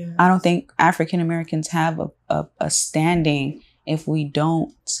 I don't think African Americans have a standing if we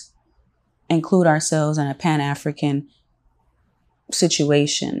don't include ourselves in a Pan-African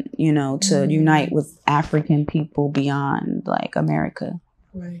situation, you know, to unite with African people beyond like America,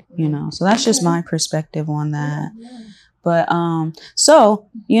 you know. So that's just my perspective on that. But so,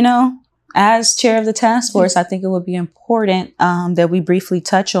 you know, as chair of the task force, I think it would be important that we briefly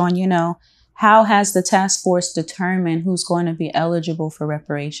touch on, you know, how has the task force determined who's going to be eligible for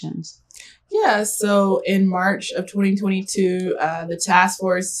reparations? Yeah, so in March of 2022, the task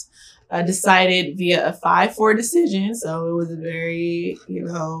force decided via a 5-4 decision. So it was a very, you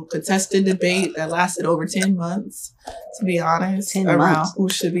know, contested debate that lasted over 10 months, to be honest, around who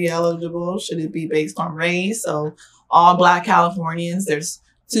should be eligible. Should it be based on race? So all Black Californians, there's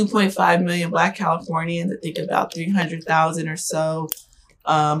 2.5 million Black Californians. I think about 300,000 or so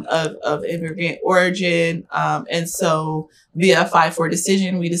of immigrant origin. And so via a 5-4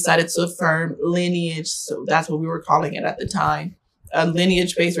 decision, we decided to affirm lineage. So that's what we were calling it at the time.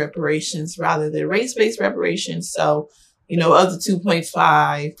 Lineage-based reparations rather than race-based reparations. So, you know, of the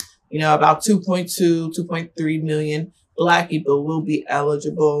 2.5, you know, about 2.2, 2.3 million Black people will be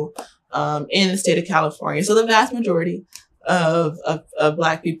eligible in the state of California. So the vast majority of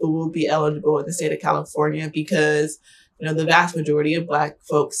Black people will be eligible in the state of California because, you know, the vast majority of Black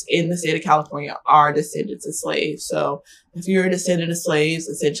folks in the state of California are descendants of slaves. So if you're a descendant of slaves,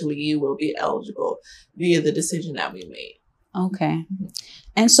 essentially you will be eligible via the decision that we made. Okay.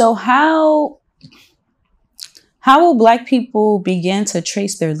 And so how will Black people begin to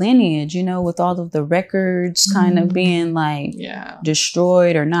trace their lineage, you know, with all of the records kind of being like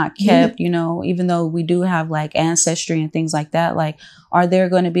destroyed or not kept, you know, even though we do have like ancestry and things like that, like, are there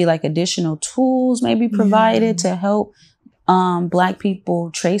going to be like additional tools maybe provided to help Black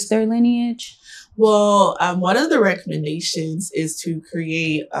people trace their lineage? Well, one of the recommendations is to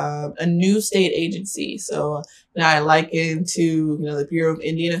create a new state agency. So now I liken to, you know, the Bureau of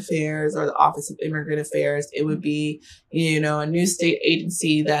Indian Affairs or the Office of Immigrant Affairs. It would be, you know, a new state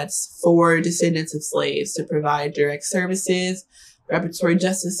agency that's for descendants of slaves to provide direct services, reparatory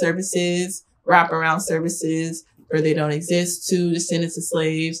justice services, wraparound services where they don't exist to descendants of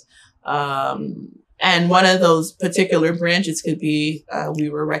slaves. And one of those particular branches could be, we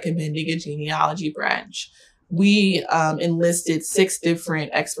were recommending a genealogy branch. We enlisted 6 different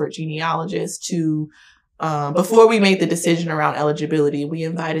expert genealogists to, before we made the decision around eligibility, we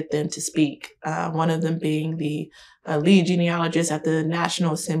invited them to speak. One of them being the lead genealogist at the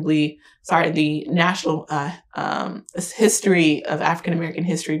National History of African American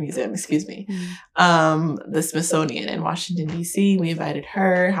History Museum, the Smithsonian in Washington, D.C. We invited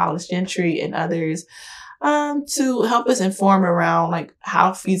her, Hollis Gentry, and others to help us inform around like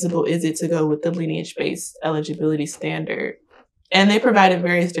how feasible is it to go with the lineage-based eligibility standard. And they provided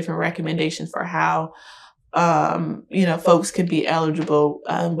various different recommendations for how folks could be eligible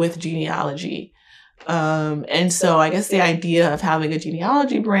with genealogy. And so I guess the idea of having a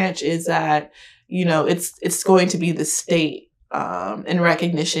genealogy branch is that, it's going to be the state in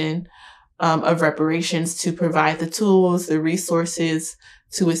recognition of reparations to provide the tools, the resources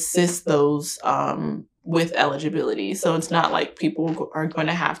to assist those with eligibility. So it's not like people are going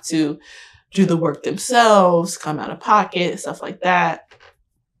to have to do the work themselves, come out of pocket, stuff like that.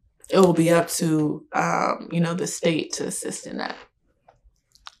 It will be up to, the state to assist in that.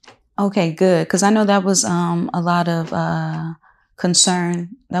 Okay, good. Because I know that was a lot of concern.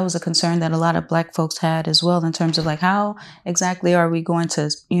 That was a concern that a lot of Black folks had as well, in terms of like, how exactly are we going to,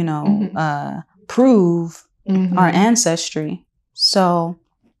 prove our ancestry? So,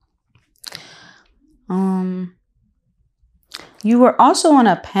 you were also on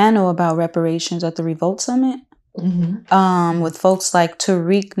a panel about reparations at the Revolt Summit, with folks like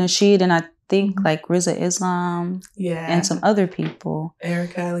Tariq Nasheed and I think like Riza Islam, and some other people.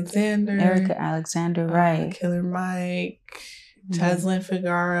 Erica Alexander, right? Killer Mike, Teslin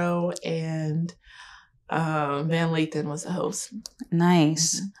Figaro, and Van Lathan was the host.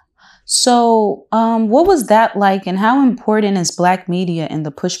 Nice. So, what was that like, and how important is Black media in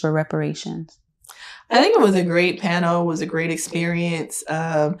the push for reparations? I think it was a great panel. It was a great experience.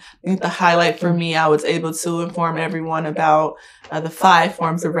 I think the highlight for me, I was able to inform everyone about the 5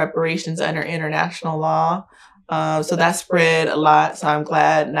 forms of reparations under international law. So that spread a lot. So I'm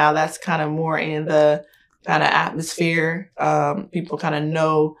glad now that's kind of more in the kind of atmosphere. People kind of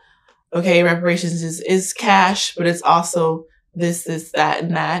know, okay, reparations is cash, but it's also this, that,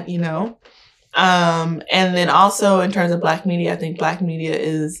 and that, And then also in terms of Black media, I think Black media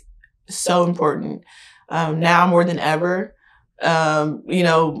is so important now more than ever.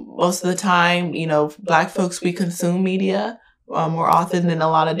 Most of the time, Black folks, we consume media more often than a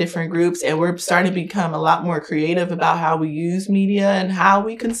lot of different groups, and we're starting to become a lot more creative about how we use media and how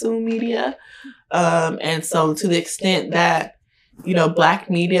we consume media. And so to the extent that, Black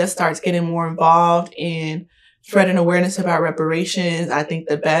media starts getting more involved in spreading awareness about reparations, I think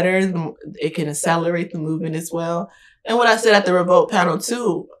the better. It can accelerate the movement as well. And what I said at the Revolt panel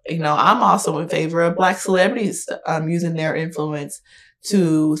too, I'm also in favor of Black celebrities using their influence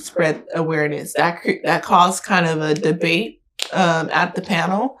to spread awareness. That caused kind of a debate at the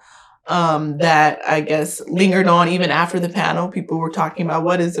panel that I guess lingered on even after the panel. People were talking about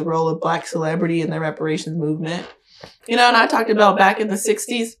what is the role of Black celebrity in the reparations movement. And I talked about back in the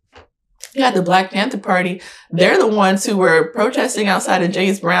 60s, you had the Black Panther Party. They're the ones who were protesting outside of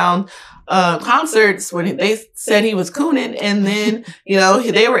James Brown concerts when they said he was cooning, and then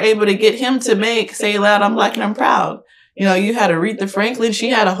they were able to get him to say loud, "I'm Black and I'm proud." You had Aretha Franklin. She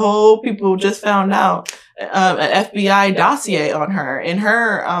had a whole, people just found out, an FBI dossier on her and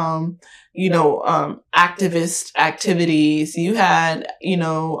her activist activities. You had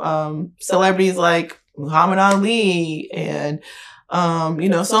celebrities like Muhammad Ali and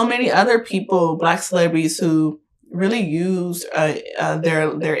so many other people, Black celebrities who really used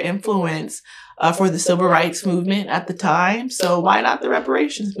their influence for the civil rights movement at the time. So why not the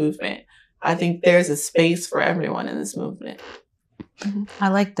reparations movement? I think there's a space for everyone in this movement. I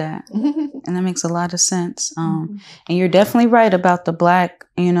like that. And that makes a lot of sense. And you're definitely right about the Black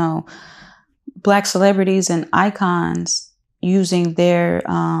celebrities and icons using their,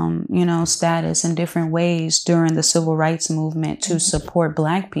 status in different ways during the civil rights movement to support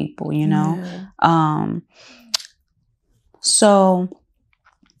Black people, So,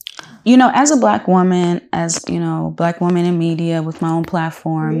 as a Black woman, Black woman in media with my own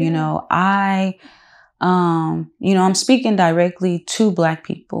platform, I'm speaking directly to Black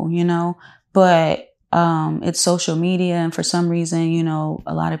people, but it's social media. And for some reason,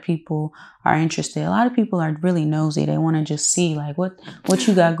 a lot of people are interested. A lot of people are really nosy. They want to just see like what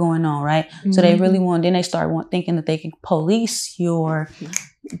you got going on, right? So they really then they start thinking that they can police your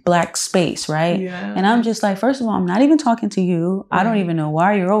Black space, right? Yeah. And I'm just like, first of all, I'm not even talking to you. Right. I don't even know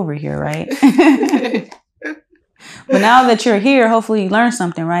why you're over here, right? But now that you're here, hopefully you learn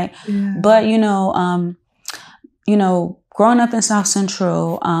something, right? Yeah. But growing up in South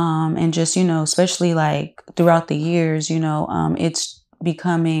Central, and just especially like throughout the years, it's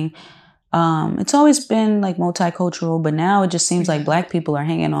becoming. It's always been like multicultural, but now it just seems like Black people are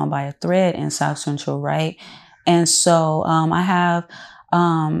hanging on by a thread in South Central, right? And so I have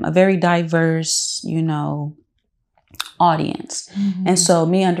a very diverse, audience. And so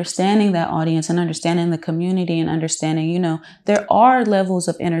me understanding that audience and understanding the community and understanding, there are levels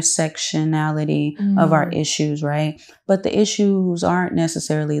of intersectionality of our issues, right? But the issues aren't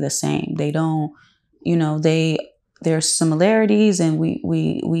necessarily the same. They don't, there's similarities, and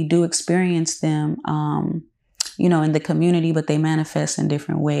we do experience them, you know, in the community, but they manifest in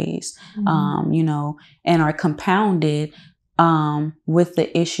different ways, you know, and are compounded with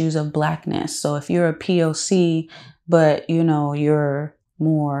the issues of Blackness. So if you're a POC, but, you know, you're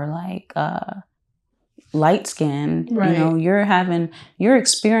more like light skinned, Right. you know, you're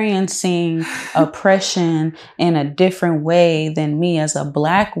experiencing oppression in a different way than me as a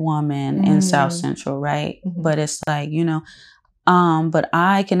Black woman in South Central, right? But it's like, you know, but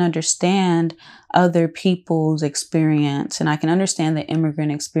I can understand other people's experience, and I can understand the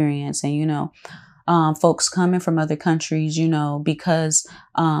immigrant experience, and, you know, folks coming from other countries, you know, because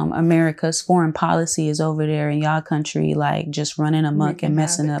America's foreign policy is over there in y'all country, like just running amok and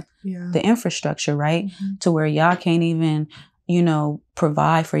messing up the infrastructure, right? To where y'all can't even, you know,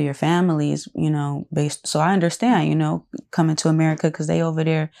 provide for your families, you know, so I understand, you know, coming to America because they over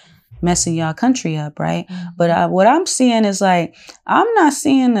there messing y'all country up, right? But what I'm seeing is like, I'm not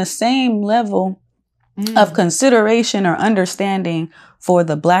seeing the same level of consideration or understanding for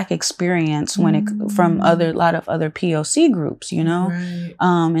the Black experience when it from a lot of other POC groups, you know, Right.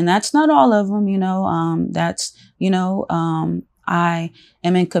 And that's not all of them, you know, that's, you know, I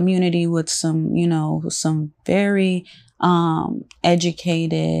am in community with some, you know, some very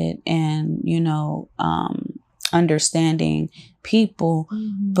educated and, you know, understanding people.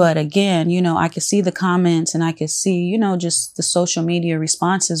 But again, you know, I could see the comments, and I could see, you know, just the social media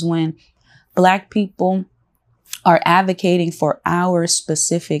responses when Black people are advocating for our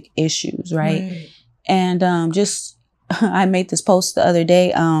specific issues, right? And just I made this post the other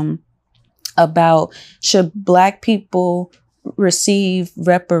day about, should Black people receive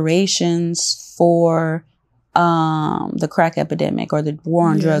reparations for the crack epidemic or the war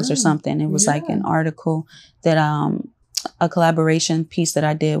on drugs or something. It was like an article that a collaboration piece that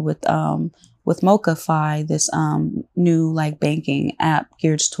I did with Mochafy, this new like banking app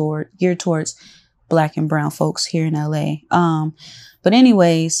geared towards Black and brown folks here in LA. But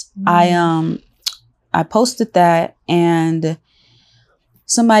anyways, I posted that, and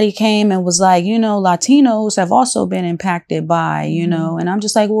somebody came and was like, you know, Latinos have also been impacted by, you know, and I'm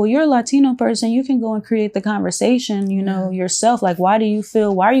just like, well, you're a Latino person. You can go and create the conversation, you know, yourself. Like, why are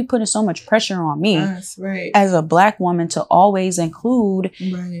you putting so much pressure on me as a Black woman to always include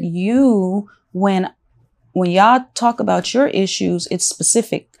you when y'all talk about your issues, it's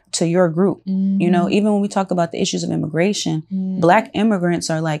specific to your group. You know, even when we talk about the issues of immigration, Black immigrants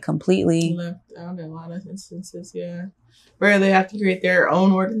are like completely left out in a lot of instances. Where they have to create their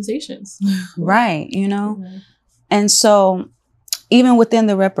own organizations. Right, you know? And so even within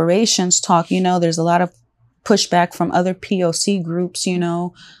the reparations talk, you know, there's a lot of pushback from other POC groups, you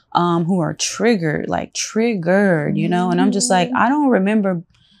know, who are triggered, you know? And I'm just like, I don't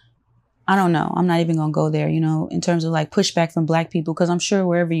know. I'm not even going to go there, you know, in terms of like pushback from Black people, because I'm sure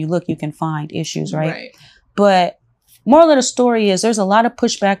wherever you look, you can find issues, right? But moral of the story is there's a lot of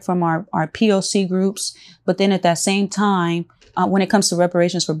pushback from our POC groups, but then at that same time, when it comes to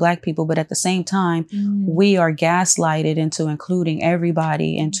reparations for Black people, but at the same time, we are gaslighted into including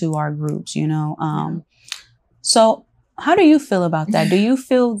everybody into our groups, you know? So how do you feel about that? Do you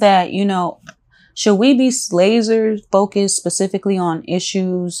feel that, you know, should we be laser focused specifically on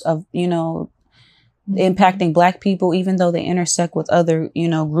issues of, you know, impacting Black people, even though they intersect with other, you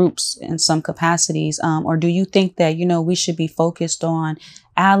know, groups in some capacities? Or do you think that, you know, we should be focused on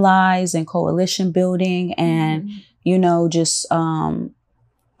allies and coalition building and, you know, just a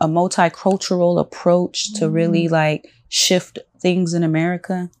multicultural approach to really like shift things in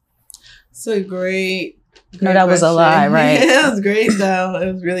America? It's a great no, that was a lie, right? It was great though.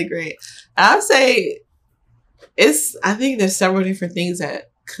 It was really great. I'd say I think there's several different things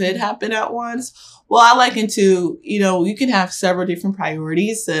that could happen at once. Well, I liken to, you know, you can have several different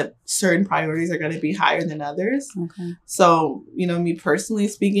priorities, that certain priorities are going to be higher than others. So, you know, me personally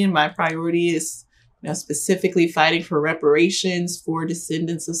speaking, my priority is, you know, specifically fighting for reparations for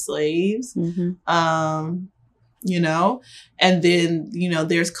descendants of slaves. You know, and then, you know,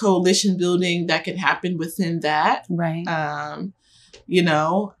 there's coalition building that can happen within that. You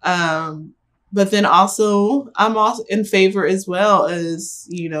know, but then also I'm also in favor as well as,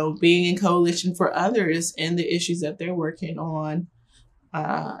 you know, being in coalition for others and the issues that they're working on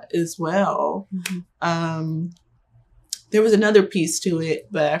as well. There was another piece to it,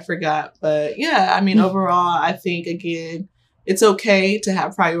 but I forgot. But yeah, I mean, overall, I think, again, it's okay to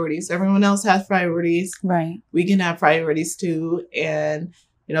have priorities. Everyone else has priorities. We can have priorities too. And,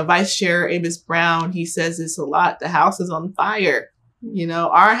 you know, Vice Chair Amos Brown, he says this a lot. The house is on fire. You know,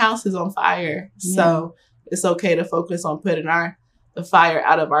 our house is on fire. So it's okay to focus on putting the fire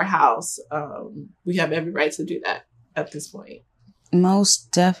out of our house. We have every right to do that. at this point.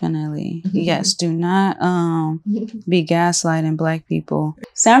 Most definitely. Yes, do not be gaslighting Black people.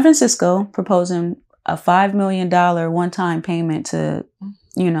 San Francisco proposing a $5 million one-time payment to,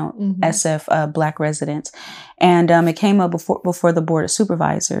 SF Black residents. And it came up before the Board of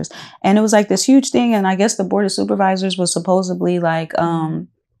Supervisors. And it was like this huge thing. And I guess the Board of Supervisors was supposedly like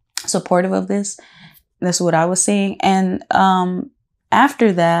supportive of this. That's what I was seeing. And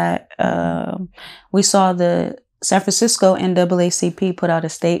after that, we saw the San Francisco NAACP put out a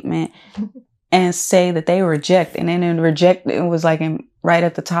statement and say that they reject. And then reject, it was like right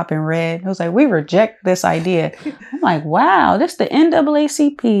at the top in red. It was like, we reject this idea. I'm like, wow, this the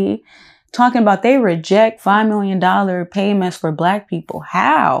NAACP talking about they reject $5 million payments for Black people.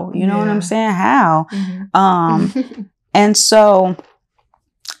 How? You know what I'm saying? How? And so,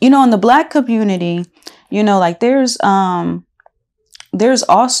 in the Black community, like there's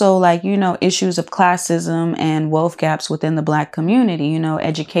also like, issues of classism and wealth gaps within the Black community,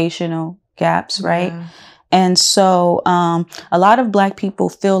 educational gaps, right? Yeah. And so a lot of Black people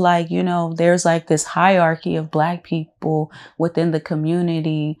feel like, there's like this hierarchy of Black people within the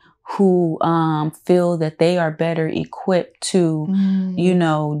community who feel that they are better equipped to,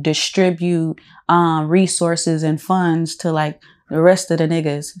 distribute resources and funds to like the rest of the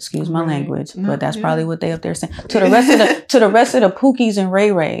niggas, excuse my language, but that's probably what they up there saying to the rest of the Pookies and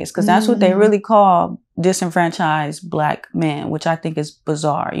Ray Rays, because that's what they really call disenfranchised Black men, which I think is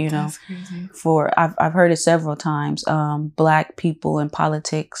bizarre. That's crazy. I've heard it several times. Black people in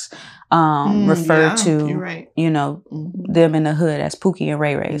politics refer to them in the hood as Pookie and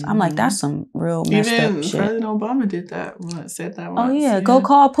Ray Rays. I'm like, that's some real messed up shit. President Obama did that. Said that once. Oh yeah, go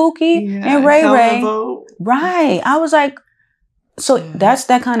call Pookie and Ray Ray. Right. I was like. So that's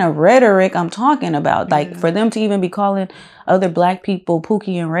that kind of rhetoric I'm talking about. Like for them to even be calling other Black people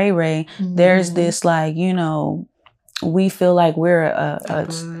Pookie and Ray Ray, there's this like, we feel like we're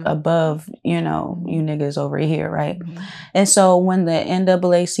above, you niggas over here, right? And so when the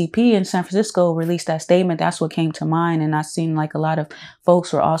NAACP in San Francisco released that statement, that's what came to mind. And I seen like a lot of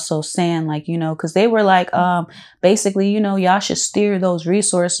folks were also saying like, because they were like, basically, y'all should steer those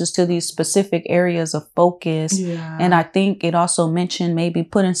resources to these specific areas of focus. Yeah. And I think it also mentioned maybe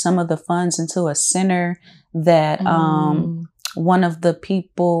putting some of the funds into a center that, one of the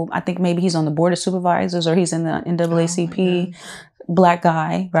people, I think maybe he's on the Board of Supervisors or he's in the NAACP, Black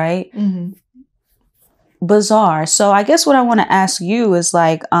guy, right? Bizarre. So I guess what I want to ask you is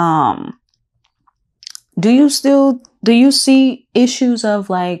like, do you see issues of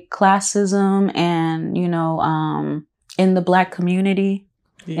like classism and, in the Black community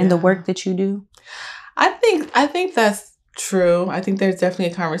in the work that you do? I think that's true. I think there's definitely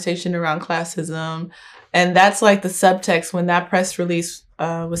a conversation around classism. And that's like the subtext when that press release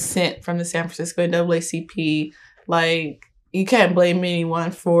was sent from the San Francisco NAACP. Like, you can't blame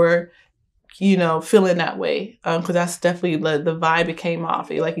anyone for, feeling that way. Because that's definitely the vibe it came off.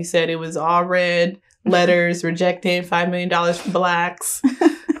 Like you said, it was all red letters rejecting $5 million for Blacks.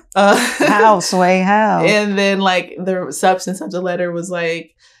 How, Sway? How? And then like the substance of the letter was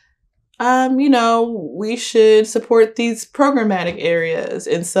like, we should support these programmatic areas.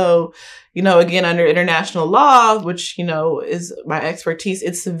 And so, again, under international law, which, is my expertise,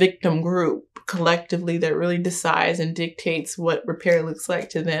 it's the victim group collectively that really decides and dictates what repair looks like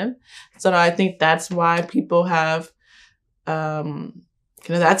to them. So I think that's why people have,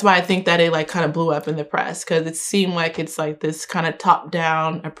 that's why I think that it like kind of blew up in the press, because it seemed like it's like this kind of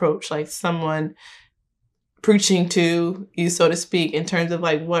top-down approach, like someone preaching to you, so to speak, in terms of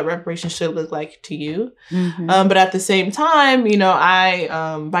like what reparations should look like to you. But at the same time,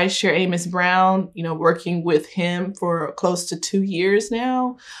 I, Vice Chair Amos Brown, working with him for close to 2 years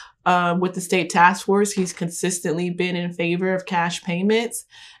now, with the state task force, he's consistently been in favor of cash payments.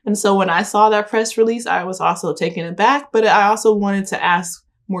 And so when I saw that press release, I was also taken aback, but I also wanted to ask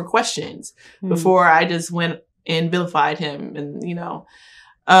more questions before I just went and vilified him and,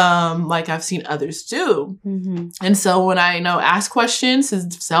 like I've seen others do. And so when I asked questions, his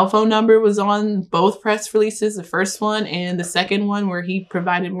cell phone number was on both press releases, the first one and the second one, where he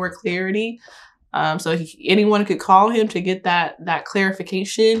provided more clarity. So anyone could call him to get that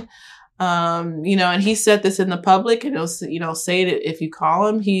clarification. And he said this in the public, and he'll say that if you call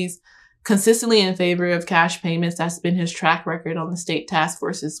him, he's consistently in favor of cash payments. That's been his track record on the state task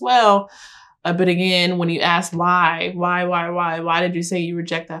force as well. But again, when you ask why did you say you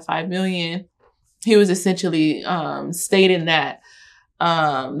reject that $5 million? He was essentially stating that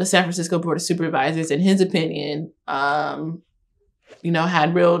the San Francisco Board of Supervisors, in his opinion, had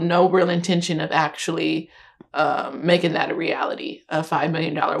no real intention of actually making that a reality, a $5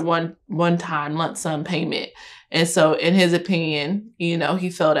 million one-time lump sum payment. And so in his opinion, he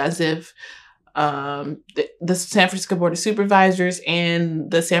felt as if the San Francisco Board of Supervisors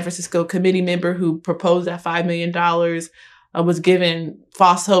and the San Francisco committee member who proposed that $5 million was giving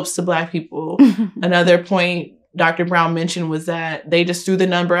false hopes to Black people. Another point Dr. Brown mentioned was that they just threw the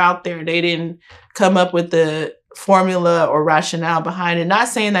number out there. They didn't come up with the formula or rationale behind it. Not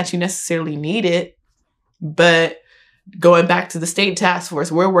saying that you necessarily need it, but going back to the state task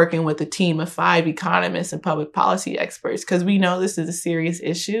force, we're working with a team of 5 economists and public policy experts because we know this is a serious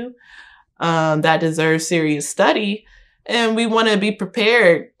issue that deserves serious study. And we want to be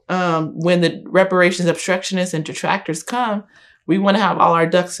prepared when the reparations obstructionists and detractors come. We want to have all our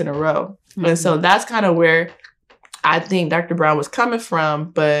ducks in a row. Mm-hmm. And so that's kind of where I think Dr. Brown was coming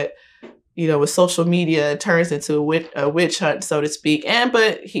from. But, with social media, it turns into a witch hunt, so to speak.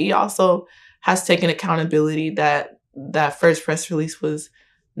 But he also has taken accountability that first press release was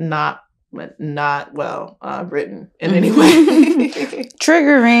not well written in any way.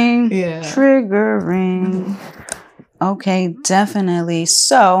 Triggering. Yeah. Triggering. Okay, definitely.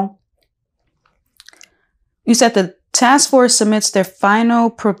 So you said the task force submits their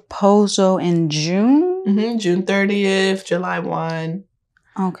final proposal in June? Mm-hmm. June 30th, July 1.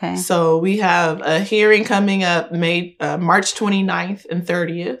 Okay. So we have a hearing coming up March 29th and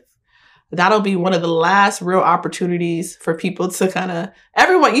 30th. That'll be one of the last real opportunities for people to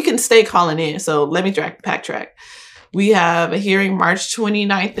everyone, you can stay calling in. So let me backtrack. We have a hearing March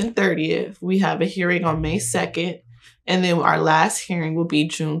 29th and 30th. We have a hearing on May 2nd. And then our last hearing will be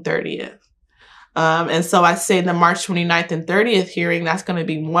June 30th. And so I say the March 29th and 30th hearing, that's going to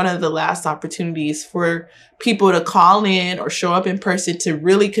be one of the last opportunities for people to call in or show up in person to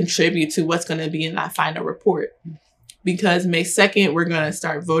really contribute to what's going to be in that final report. Because May 2nd, we're going to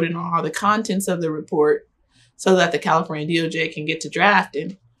start voting on all the contents of the report so that the California DOJ can get to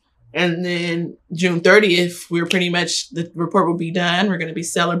drafting. And then June 30th, the report will be done. We're going to be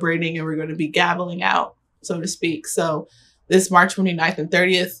celebrating and we're going to be gaveling out, so to speak. So this March 29th and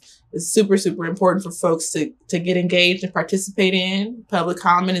 30th is super, super important for folks to get engaged and participate in. Public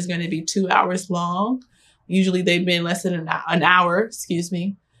comment is going to be 2 hours long. Usually they've been less than an hour,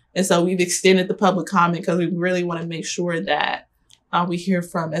 And so we've extended the public comment because we really want to make sure that we hear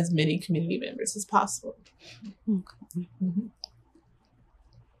from as many community members as possible. Okay. Mm-hmm.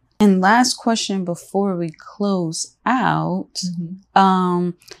 And last question before we close out. Mm-hmm.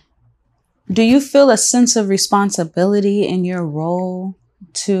 Do you feel a sense of responsibility in your role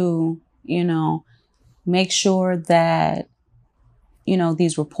to, make sure that,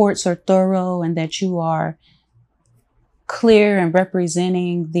 these reports are thorough and that you are clear and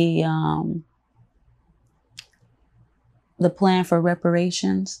representing the plan for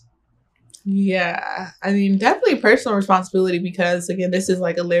reparations? Yeah, I mean, definitely personal responsibility because, again, this is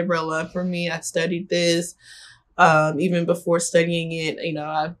like a umbrella for me. I studied this even before studying it.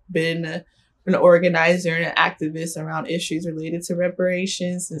 I've been an organizer and an activist around issues related to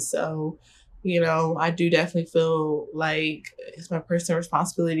reparations. And so, I do definitely feel like it's my personal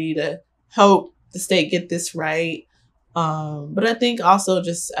responsibility to help the state get this right. But I think also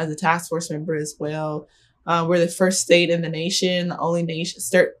just as a task force member as well, we're the first state in the nation, the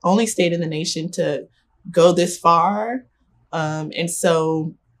only state in the nation to go this far. And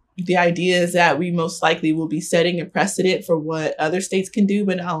so the idea is that we most likely will be setting a precedent for what other states can do,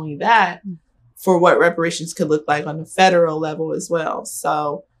 but not only that, for what reparations could look like on the federal level as well.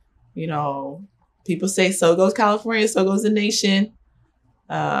 So, people say, so goes California, so goes the nation.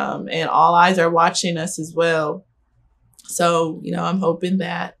 And all eyes are watching us as well. So, I'm hoping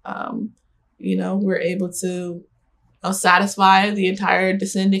that, we're able to satisfy the entire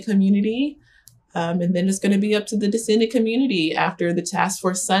descendant community. And then it's going to be up to the descendant community after the task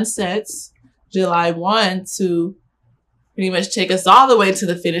force sunsets July 1 to pretty much take us all the way to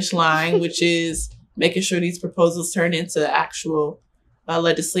the finish line, which is making sure these proposals turn into actual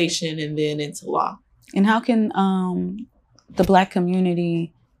legislation and then into law. And how can the Black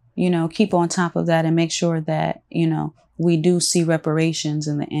community, keep on top of that and make sure that, we do see reparations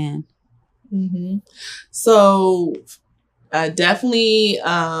in the end? Mm-hmm. So definitely,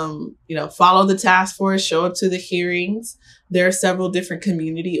 follow the task force, show up to the hearings. There are several different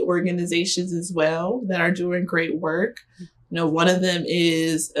community organizations as well that are doing great work. One of them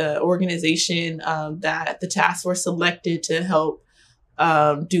is an organization that the task force selected to help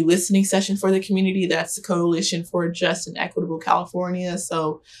do listening session for the community. That's the Coalition for a Just and Equitable California.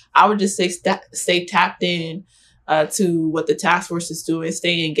 So I would just say stay tapped in to what the task force is doing,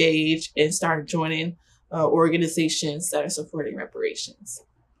 stay engaged, and start joining organizations that are supporting reparations.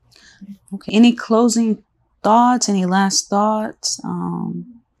 Okay. Any closing thoughts? Any last thoughts?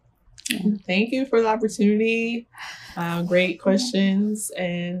 Thank you for the opportunity. Great questions,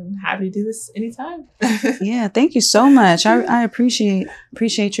 and happy to do this anytime. Yeah, thank you so much. I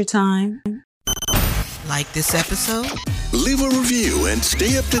appreciate your time. Like this episode? Leave a review and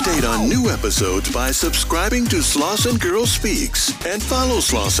stay up to date on new episodes by subscribing to Slauson Girl Speaks and follow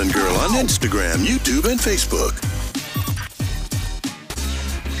Slauson Girl on Instagram, YouTube, and Facebook.